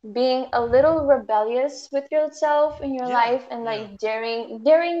being a little rebellious with yourself in your yeah, life, and yeah, like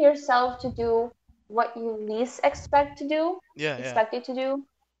daring yourself to do what you least yeah, yeah, expected to do.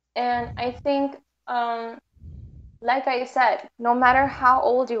 And I think like I said, no matter how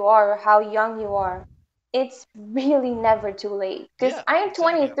old you are or how young you are, it's really never too late. Because yeah. I'm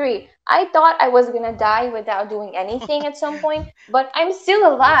Exactly. 23. I thought I was gonna die without doing anything at some point, but I'm still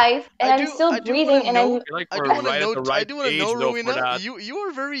alive and I'm I still do want to breathing and I'm. note. You're like I we're do want to right at the note. I right do want to know, age though for Rowena. that. You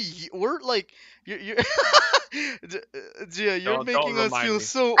are very. We're like you're. Gia, you're Don't making us remind feel me.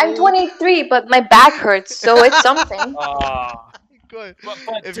 so I'm old. 23, but my back hurts, so it's something. Uh, Go ahead. but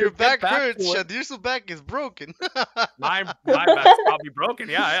If to your get back back hurts, to it, Shadir's back is broken. my back's probably broken.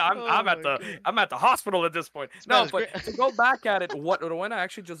 Yeah, Oh my god. I'm at the hospital at this point. This man No, is but great. to go back at it, what Rowena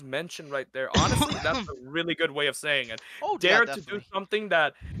actually just mentioned right there, honestly, that's a really good way of saying it. Oh yeah, Dare to do definitely. something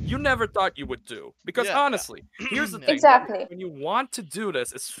that you never thought you would do. Because Yeah, yeah. honestly, here's the Yeah. thing: Exactly. when you want to do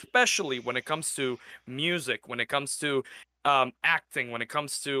this, especially when it comes to music, when it comes to acting, when it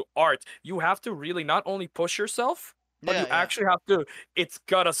comes to art, you have to really not only push yourself, but Yeah, you yeah. actually have to. It's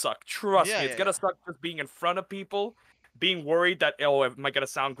gotta suck. Trust Yeah, me, it's yeah, gonna yeah. suck just being in front of people, being worried that, oh, am I gonna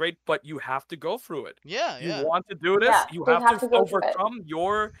sound great? But you have to go through it. Yeah, You yeah. want to do this, Yeah, you you have have to to go through it. overcome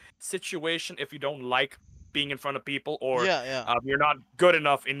your situation if you don't like being in front of people, or Yeah, yeah. you're not good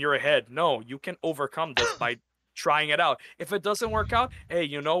enough in your head. No, you can overcome this by trying it out. If it doesn't work out, hey,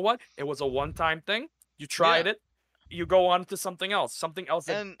 you know what? It was a one-time thing. You Yeah. tried it. You go on to something else that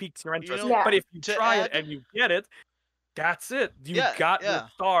And piques your you interest. know, But Yeah. if you to try it add, and you get it, that's it. You yeah, got your yeah.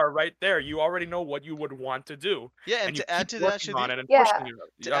 star right there. You already know what you would want to do, Yeah, and and you to keep add to that, working on Shadir, it and Yeah. pushing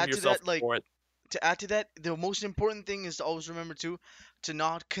to add to yourself that, like for it. to add to that, the most important thing is to always remember to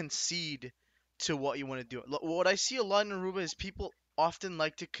not concede to what you want to do. What I see a lot in Aruba is people often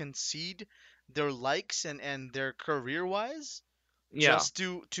like to concede their likes and their career wise Yeah. just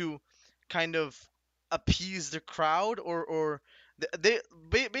to kind of appease the crowd or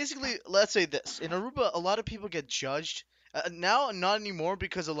basically, let's say this in Aruba a lot of people get judged now, not anymore,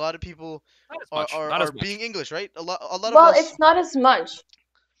 because a lot of people Not as are, much. are, Not as are being much. English, right? A lot of Well, us. it's not as much.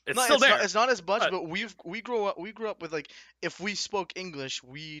 It's No, still there. it's not as much, But but we grew up with, like, if we spoke English,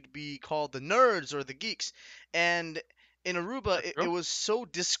 we'd be called the nerds or the geeks. And in Aruba, that's it true. was so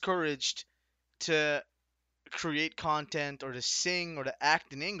discouraged to create content or to sing or to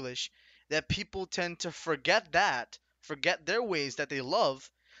act in English that people tend to forget their ways that they love,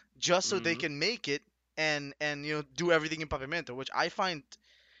 just so they Hmm. can make it and do everything in Pavimento, which I find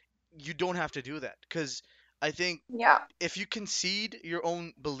you don't have to do that, because I think Yeah. if you concede your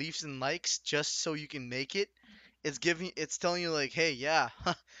own beliefs and likes just so you can make it, it's telling you, like, hey, yeah,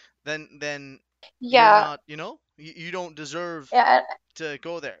 then you're Yeah. not, you don't deserve Yeah. to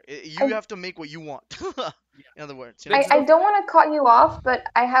go there. You I have to make what you want. Yeah. In other words, It's I the don't want to cut you off, but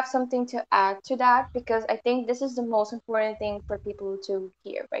I have something to add to that because I think this is the most important thing for people to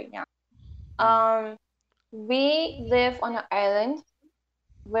hear right now. Mm. Um, we live on an island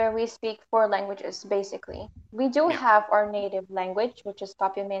where we speak four languages, basically. We do yeah. have our native language, which is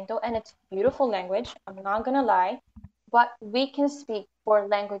Papiamento, and it's a beautiful language, I'm not gonna lie, but we can speak four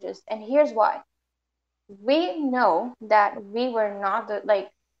languages, and here's why. We know that we were not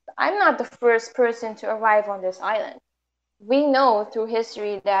I'm not the first person to arrive on this island. We know through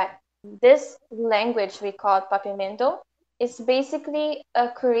history that this language we call Papiamento is basically a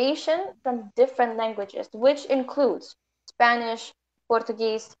creation from different languages, which includes Spanish,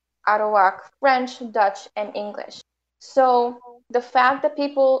 Portuguese, Arawak, French, Dutch, and English. So the fact that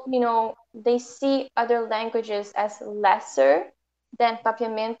people, they see other languages as lesser than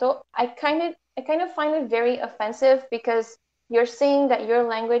Papiamento, I kind of find it very offensive because you're saying that your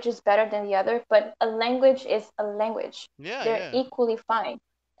language is better than the other, but a language is a language. Yeah, They're yeah. equally fine.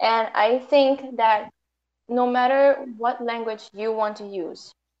 And I think that no matter what language you want to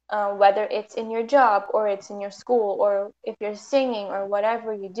use, whether it's in your job or it's in your school or if you're singing or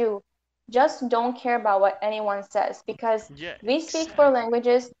whatever you do, just don't care about what anyone says because Yeah, we speak four exactly.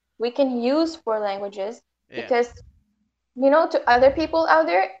 languages, we can use four languages Yeah. because to other people out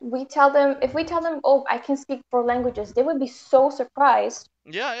there, if we tell them, oh, I can speak four languages, they would be so surprised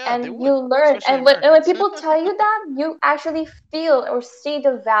Yeah, yeah, they and you would, learn. especially And when Americans. people tell you that, you actually feel or see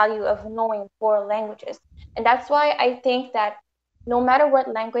the value of knowing four languages. And that's why I think that no matter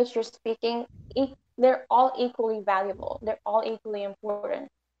what language you're speaking, they're all equally valuable. They're all equally important.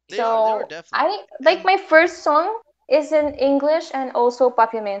 They are So definitely. I like And my first song is in English and also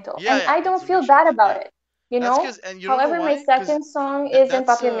Papiamento, yeah, and yeah, I it's don't a feel mixture. bad about Yeah. it. That's cause, and you don't know However, my why? Cause second song is in that's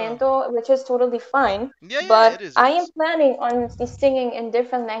Papiamento, which is totally fine. yeah, yeah, But it is, it I am is. planning on singing in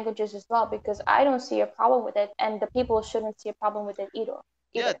different languages as well because I don't see a problem with it, and the people shouldn't see a problem with it either.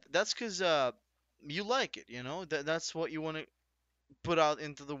 Yeah, Either. that's cause you like it, you know? That's what you want to put out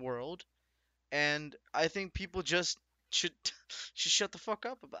into the world, and I think people just should should shut the fuck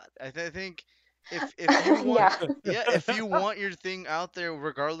up about it. I think if you want, Yeah. yeah, if you want your thing out there,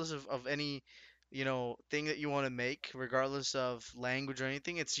 regardless of any, thing that you want to make, regardless of language or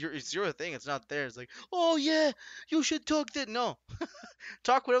anything, it's your thing. It's not theirs. Like, oh yeah, you should talk that. No,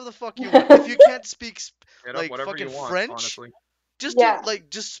 talk whatever the fuck you want. If you can't speak Get up like whatever fucking you want, French, honestly. just do Yeah. like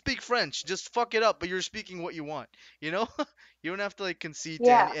just speak French. Just fuck it up, but you're speaking what you want. You know, you don't have to like concede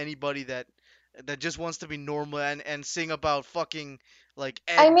to Yeah. anybody that just wants to be normal and sing about fucking like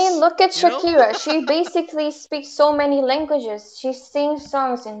I mean, eggs. look at You know? Shakira. She basically speaks so many languages. She sings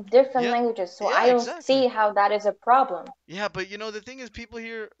songs in different Yeah, languages, so I yeah, don't exactly. see how that is a problem. Yeah, but the thing is, people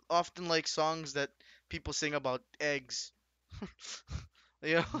here often like songs that people sing about eggs.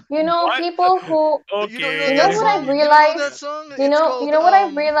 you know, What? People who you know You know that Okay. what I've song. You don't know realized? that song? You It's know, you called know what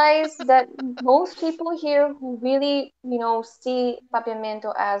I've realized that most people here who really, see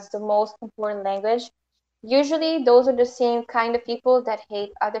Papiamento as the most important language, usually those are the same kind of people that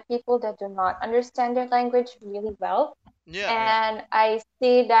hate other people that do not understand their language really well. Yeah, yeah. And I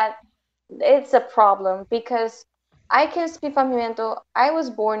see that it's a problem because I can speak Papiamento. I was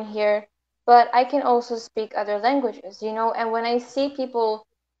born here, but I can also speak other languages. And when I see people,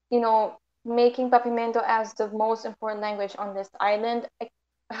 you know, making Papiamento as the most important language on this island,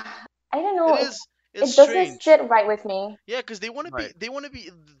 I don't It know. is. It's It doesn't strange. sit right with me. Yeah, because they want to be Right. they want to be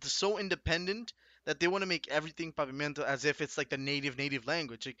so independent that they want to make everything pavimento as if it's like the native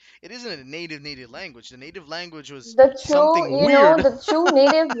language. Like it isn't a native language. The native language was The true, something weird. the true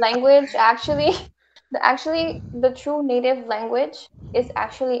native language actually, the true native language is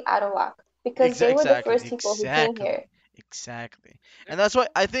actually Arawak because they were the Exactly, first people who came here. exactly. And that's why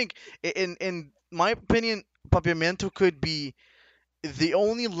I think in my opinion, pavimento could be the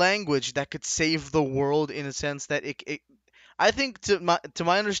only language that could save the world in a sense that it I think to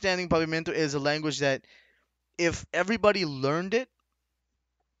my understanding, pavimento is a language that if everybody learned it,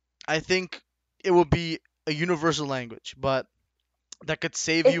 I think it will be a universal language, but that could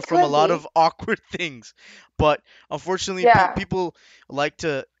save you It from a could lot be. of awkward things. But unfortunately, Yeah. people like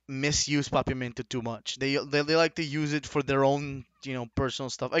to misuse Papiamento too much. They like to use it for their own, personal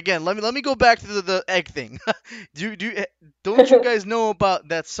stuff. Again, let me go back to the egg thing. Don't you guys know about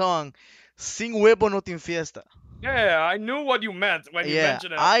that song, "Sin huevo no te fiesta"? Yeah, I knew what you meant when you Yeah,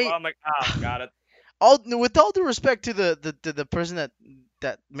 mentioned it. I I'm like, got it. with all due respect to the person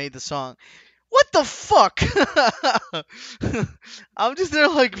that made the song, what the fuck? I'm just there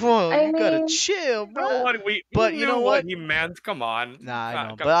like, whoa, I you gotta mean, chill, You know bruh. what we But you knew know what what? he meant. Come on. Nah, I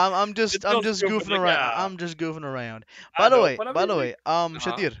know, Come but on. I'm just It's I'm so just stupid. goofing Like, around. yeah, I'm just goofing around. I By the know. way, But I by mean, the like, way, uh-huh.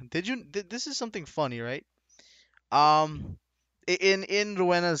 Shadir, this is something funny, right? Um, in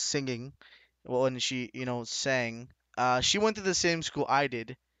Rowena's singing, when she sang, she went to the same school I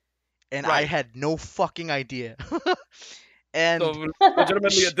did, and I Right. had no fucking idea. And So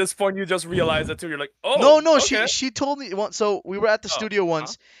legitimately at this point you just realize it too. You're like, no, oh, no, she okay. she told me once. So we were at the Oh, studio huh?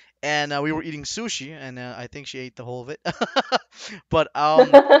 once, and we were eating sushi, and I think she ate the whole of it. But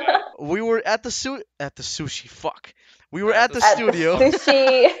Right. we were at the sushi. Fuck. We were at the At the studio.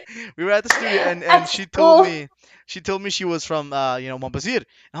 sushi. We were at the studio, and At she school. told me she was from Montpellier, and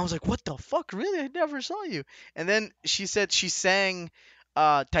I was like, what the fuck, really? I never saw you. And then she said she sang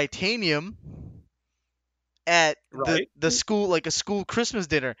Titanium at Right. the school, like a school Christmas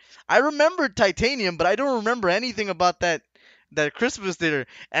dinner. I remember Titanium, but I don't remember anything about that Christmas dinner.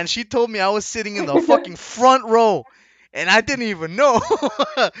 And she told me I was sitting in the fucking front row, and I didn't even know.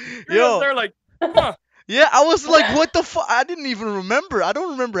 You're just there like, huh? Yeah, I was like, what the fuck? I didn't even remember. I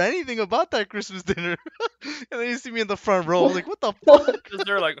don't remember anything about that Christmas dinner. And then you see me in the front row. I was like, what the fuck? Just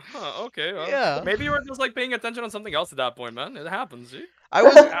there like, huh? Okay. Well, Yeah. maybe you were just like paying attention on something else at that point, man. It happens. See? I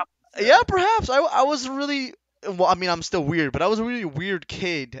was, It happens, yeah, perhaps. I was really, well, I mean, I'm still weird, but I was a really weird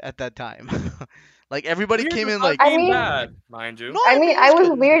kid at that time. Like, everybody Weird came does in not like, I mean mean- bad, mind you. no, I mean, I was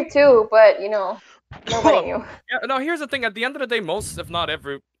good. weird too, but nobody knew. Yeah, no, here's the thing. At the end of the day, most, if not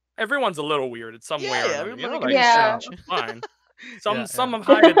everyone's a little weird in some way Yeah, or yeah, another. You know, everybody like, can change. that's fine. Some Yeah, some yeah. have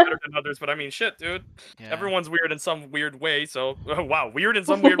hide it better than others, but I mean, shit, dude. Yeah. Everyone's weird in some weird way. So, wow, weird in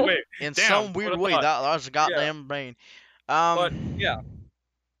some weird way. In Damn, some who'da weird way, thought? that was a goddamn brain. But yeah,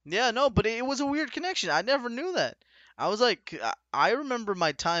 Yeah, no, but it was a weird connection. I never knew that. I was like, I remember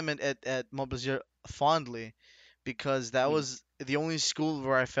my time at Montpellier fondly, because that Mm. was the only school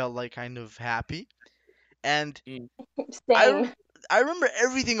where I felt like kind of happy. And Same. I remember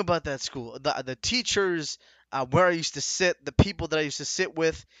everything about that school. The teachers, where I used to sit, the people that I used to sit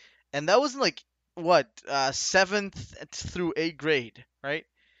with, and that was like what, 7th through 8th grade, right?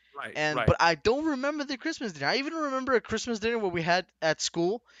 right, And right. but I don't remember the Christmas dinner. I even remember a Christmas dinner where we had at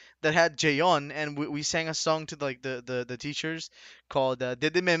school that had Jayon, and we sang a song to like the teachers called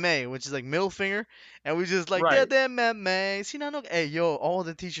Dede Meme, which is like middle finger, and we just like Right. Dede Meme. Hey yo, all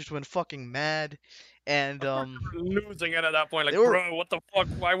the teachers went fucking mad, and Losing it at that point, like, they were- bro, what the fuck?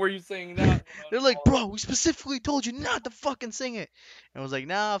 Why were you saying that? they're like, bro, we specifically told you not to fucking sing it. And I was like,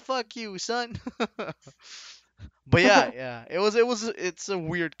 nah, fuck you, son. But yeah, it's a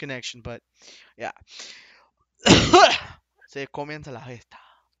weird connection, but yeah. Se comienza la fiesta.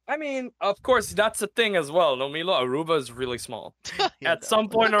 I mean, of course, that's the thing as well. No, Milo, Aruba is really small. Yeah, At some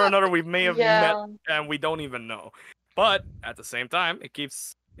point or another, we may have met Yeah. and we don't even know. But at the same time, it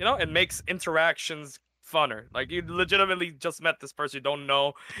keeps, it makes interactions funner. Like, you legitimately just met this person you don't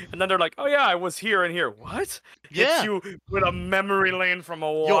know, and then they're like, oh yeah, I was here and here. What? Yeah. Hits you with a memory lane from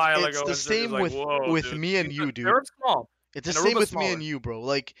a Yo, while it's ago. the and just same like, with whoa, dude. me and you, dude. They're small. It's the and same Aruba's with me and smaller. you, bro.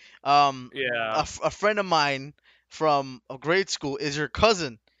 Like, Yeah. a friend of mine from a grade school is your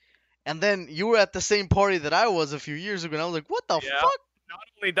cousin, and then you were at the same party that I was a few years ago, and I was like, what the Yeah. fuck? Not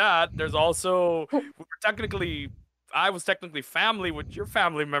only that, there's also I was technically family with your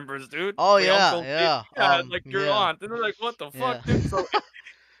family members, dude. Oh, Like yeah, Uncle Dave. yeah, Yeah, like your yeah. aunt. And they're like, what the fuck, Yeah. dude? So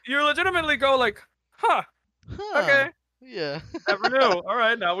you legitimately go like, huh, Huh, okay, Yeah. never knew. All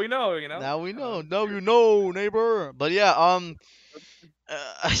right, now we know, Now we know. Now you know, neighbor. But yeah, I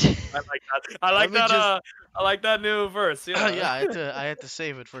like that. I like me that. just- I like that new verse. Yeah. yeah, I had to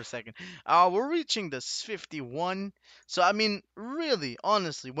save it for a second. We're reaching this 51. So I mean, really,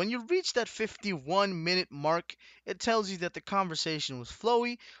 honestly, when you reach that 51-minute mark, it tells you that the conversation was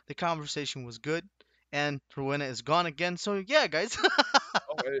flowy, the conversation was good, and Rowena is gone again. So yeah, guys.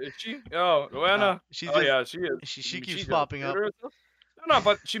 Oh, is she? Oh, Luana. She Oh just yeah, she is. she keeps just popping up. muted herself? No,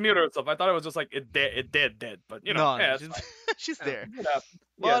 but she muted herself. I thought it was just like it dead. But No, yeah, she's, it's fine. she's Yeah, there. it happens.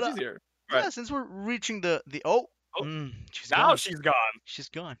 But, Yeah, she's here. Yeah, Right. since we're reaching the she's Now gone. she's gone. She's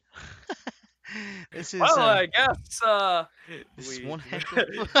gone. This is Well, I guess this is we- one heck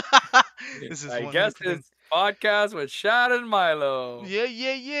this is I one guess heck of it's podcast with Shad and Milo.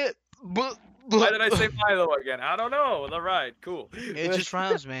 yeah. But Why did I say Milo again? I don't know. All right, cool. it just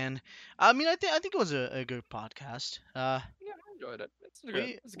rhymes, man. I mean, I think it was a good podcast. Yeah, I enjoyed it. It's good.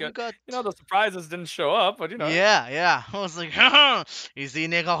 It's We good. got The surprises didn't show up, but yeah. I was like, is the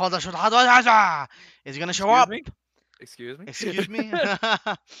nigga hold is he gonna show up? Excuse me. Excuse me.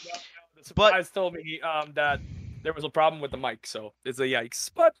 The surprise told me that there was a problem with the mic, so it's a yikes.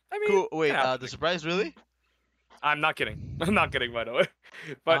 But I mean, Cool. Wait, yeah, the surprise really? I'm not kidding. I'm not kidding, by the way.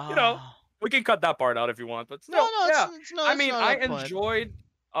 But Ah. we can cut that part out if you want. But No, yeah. it's not. I it's mean, not I that point. enjoyed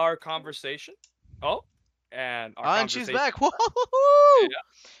our conversation. Oh, and our And she's conversation. back. Woo-hoo-hoo-hoo!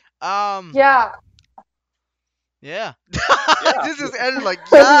 Yeah. Yeah. Yeah. This is ended like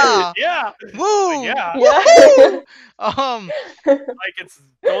yeah. Yeah, Woo. yeah, Yeah. like it's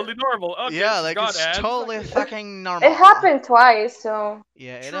totally normal. Okay, yeah, she's like gone, it's and- totally fucking normal. It happened twice, so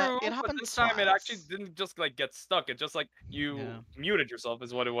Yeah, True, it but happened this time it actually twice. didn't just like get stuck. It just like you Yeah. muted yourself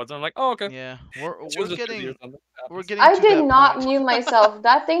is what it was. I'm like, oh okay. Yeah, She we're was just busy or getting something. we're getting I to did that not point. mute myself.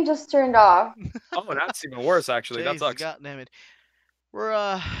 That thing just turned off. Oh, that's even worse, actually. That Jesus, sucks. God damn it.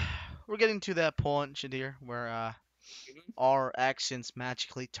 We're getting to that point, Shadir, where our actions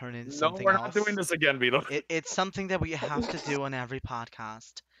magically turn into No, something we're not doing else. this again, Vito. It's something that we have to do on every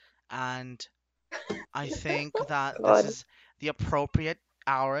podcast, and I think that this God. is the appropriate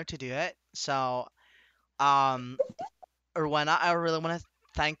hour to do it. So, um, Rowena, I really want to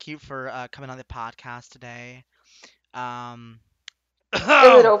thank you for coming on the podcast today. Um, Is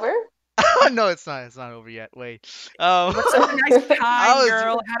it over? no, it's not. It's not over yet. Wait. Um, But such a nice I time, was,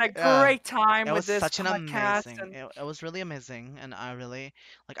 girl. Had a yeah, great time it with was this such an podcast, amazing. and It was really amazing, and I really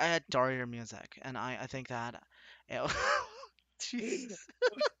like. I adore your music, and I think that. It, Jesus.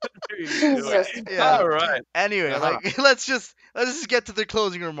 do it. Jesus. Yeah. All right. Anyway, Uh-huh. like let's just get to the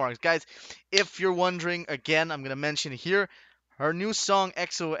closing remarks, guys. If you're wondering, again, I'm gonna mention here, her new song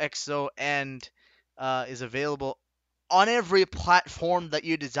XOXO and is available on every platform that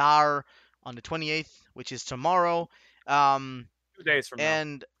you desire on the 28th, which is tomorrow. Um, 2 days from now.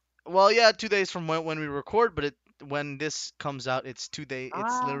 and well, yeah, 2 days from when we record, but when this comes out, it's 2 day.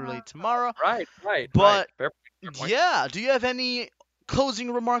 It's literally Ah, tomorrow. right. But Fair point. yeah, do you have any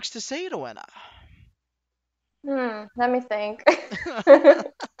closing remarks to say, Rowena? Let me think. Crack.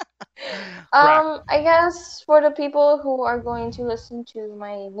 I guess for the people who are going to listen to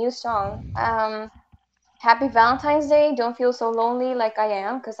my new song, happy Valentine's Day. Don't feel so lonely like I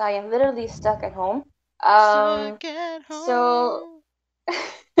am, because I am literally stuck at home. Stuck at So home.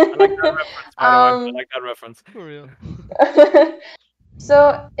 I like that reference, by the way. I like that reference. For real.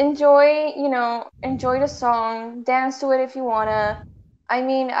 So enjoy the song, dance to it if you wanna. I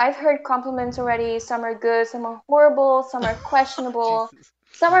mean, I've heard compliments already. Some are good, some are horrible, some are questionable, Jesus.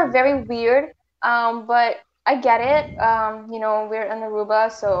 some are very weird. But I get it. We're in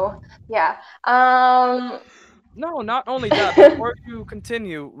Aruba, so yeah. No, not only that. Before you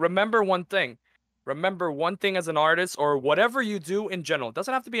continue, remember one thing. Remember one thing as an artist, or whatever you do in general. It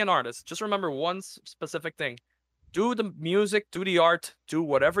doesn't have to be an artist. Just remember one specific thing. Do the music, do the art, do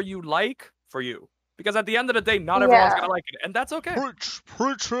whatever you like for you. Because at the end of the day, not everyone's Yeah, gonna like it, and that's okay.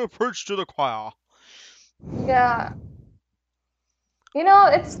 Preach to the choir. yeah.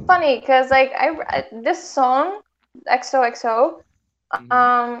 It's funny because like this song XOXO, Mhm.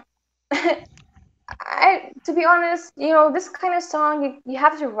 um, to be honest, this kind of song you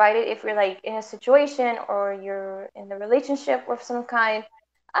have to write it if you're like in a situation or you're in a relationship of some kind.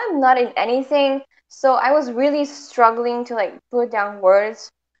 I'm not in anything, so I was really struggling to like put down words.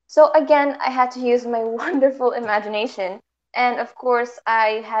 So again, I had to use my wonderful imagination. And of course,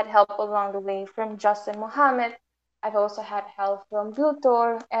 I had help along the way from Justin Mohammed. I've also had help from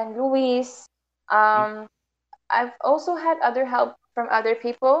Viltor and Luis. Um, I've also had other help from other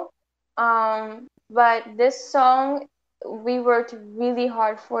people. But this song, we worked really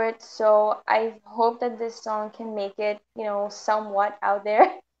hard for it, so I hope that this song can make it, somewhat out there.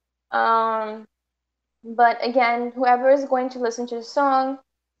 Um, but again, whoever is going to listen to the song,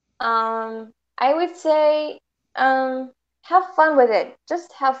 I would say, have fun with it.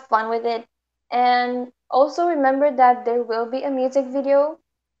 Just have fun with it. And also remember that there will be a music video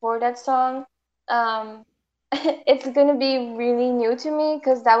for that song. Um, it's gonna be really new to me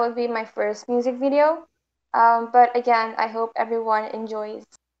because that would be my first music video. But again, I hope everyone enjoys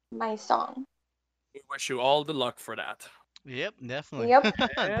my song. We wish you all the luck for that. Yep, definitely. Yep. Yeah,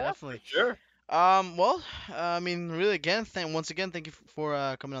 Definitely. for sure. Well, I mean, really, again, once again, thank you for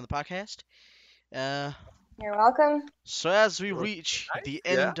coming on the podcast. Uh, You're welcome. so as we Sure. reach Nice, the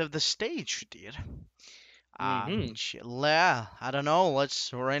yeah. end of the stage, dear. Mhm. Yeah, I don't know.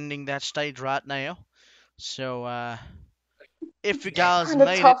 We're ending that stage right now. So, if you guys On the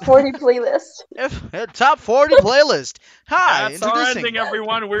made top it, 40 playlist. top 40 playlist. Hi, That's our introducing. ending,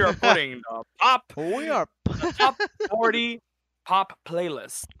 everyone. We are putting the top We are top 40 pop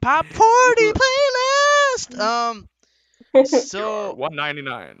playlist. Pop 40 playlist. So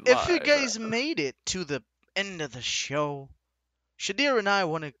 199. if you live. guys made it to the end of the show, Shadir and I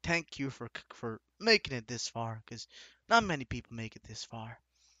want to thank you for making it this far, because not many people make it this far.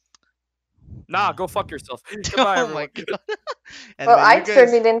 Nah, go fuck yourself. Goodbye, Oh everyone. my god. Well, Anyway, I you guys.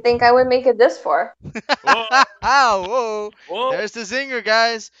 certainly didn't think I would make it this far. Whoa, Whoa. whoa. There's the zinger,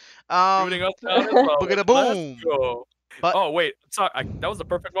 guys. Shooting us down as well. Boogada Let's boom. go. But- Oh, wait. Sorry. That was the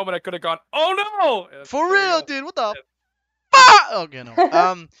perfect moment I could have gone, oh no! For There you real, go. dude. What the? Fuck? Okay,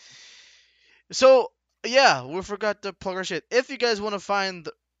 no. So yeah, we forgot to plug our shit. If you guys want to find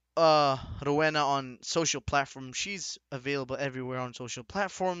Rowena on social platforms, she's available everywhere on social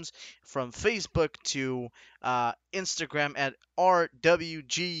platforms, from Facebook to Instagram at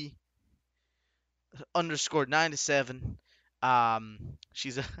RWG underscore 97.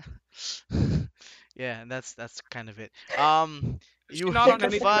 She's a yeah, and that's kind of it. Is she You not you on can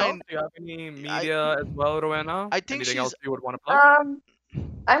anything else? find Do you have any I media as well, Rowena? I think Anything she's else you would want to plug?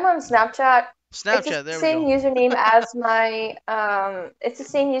 I'm on Snapchat. It's the Snapchat. There we same go. username as my it's the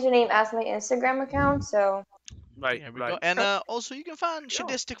same username as my Instagram account. So Right, There we go. right. And also you can find Yo.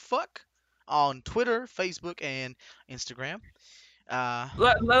 Shadistic Fuck on Twitter, Facebook, and Instagram. Uh,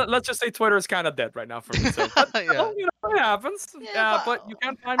 Let's just say Twitter is kind of dead right now for me. So, but yeah. it happens. Yeah, But you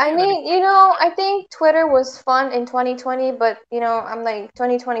can find me I on any. mean, I think Twitter was fun in 2020, but I'm like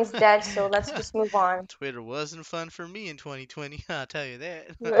 2020 is dead, so let's just move on. Twitter wasn't fun for me in 2020. I'll tell you that.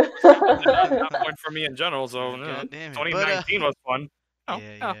 At that point for me in general. So, God damn it. But 2019 was fun. Oh,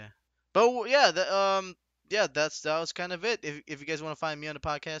 yeah. But yeah, yeah, that was kind of it. If you guys want to find me on the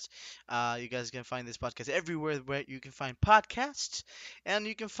podcast, you guys can find this podcast everywhere where you can find podcasts, and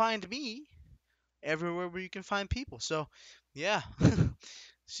you can find me everywhere where you can find people. So, yeah.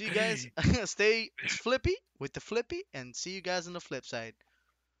 See you guys. Stay flippy with the flippy, and see you guys on the flip side.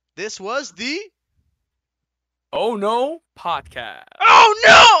 This was the Oh no, podcast. Oh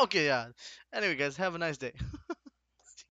no. Okay, yeah. Anyway, guys, have a nice day.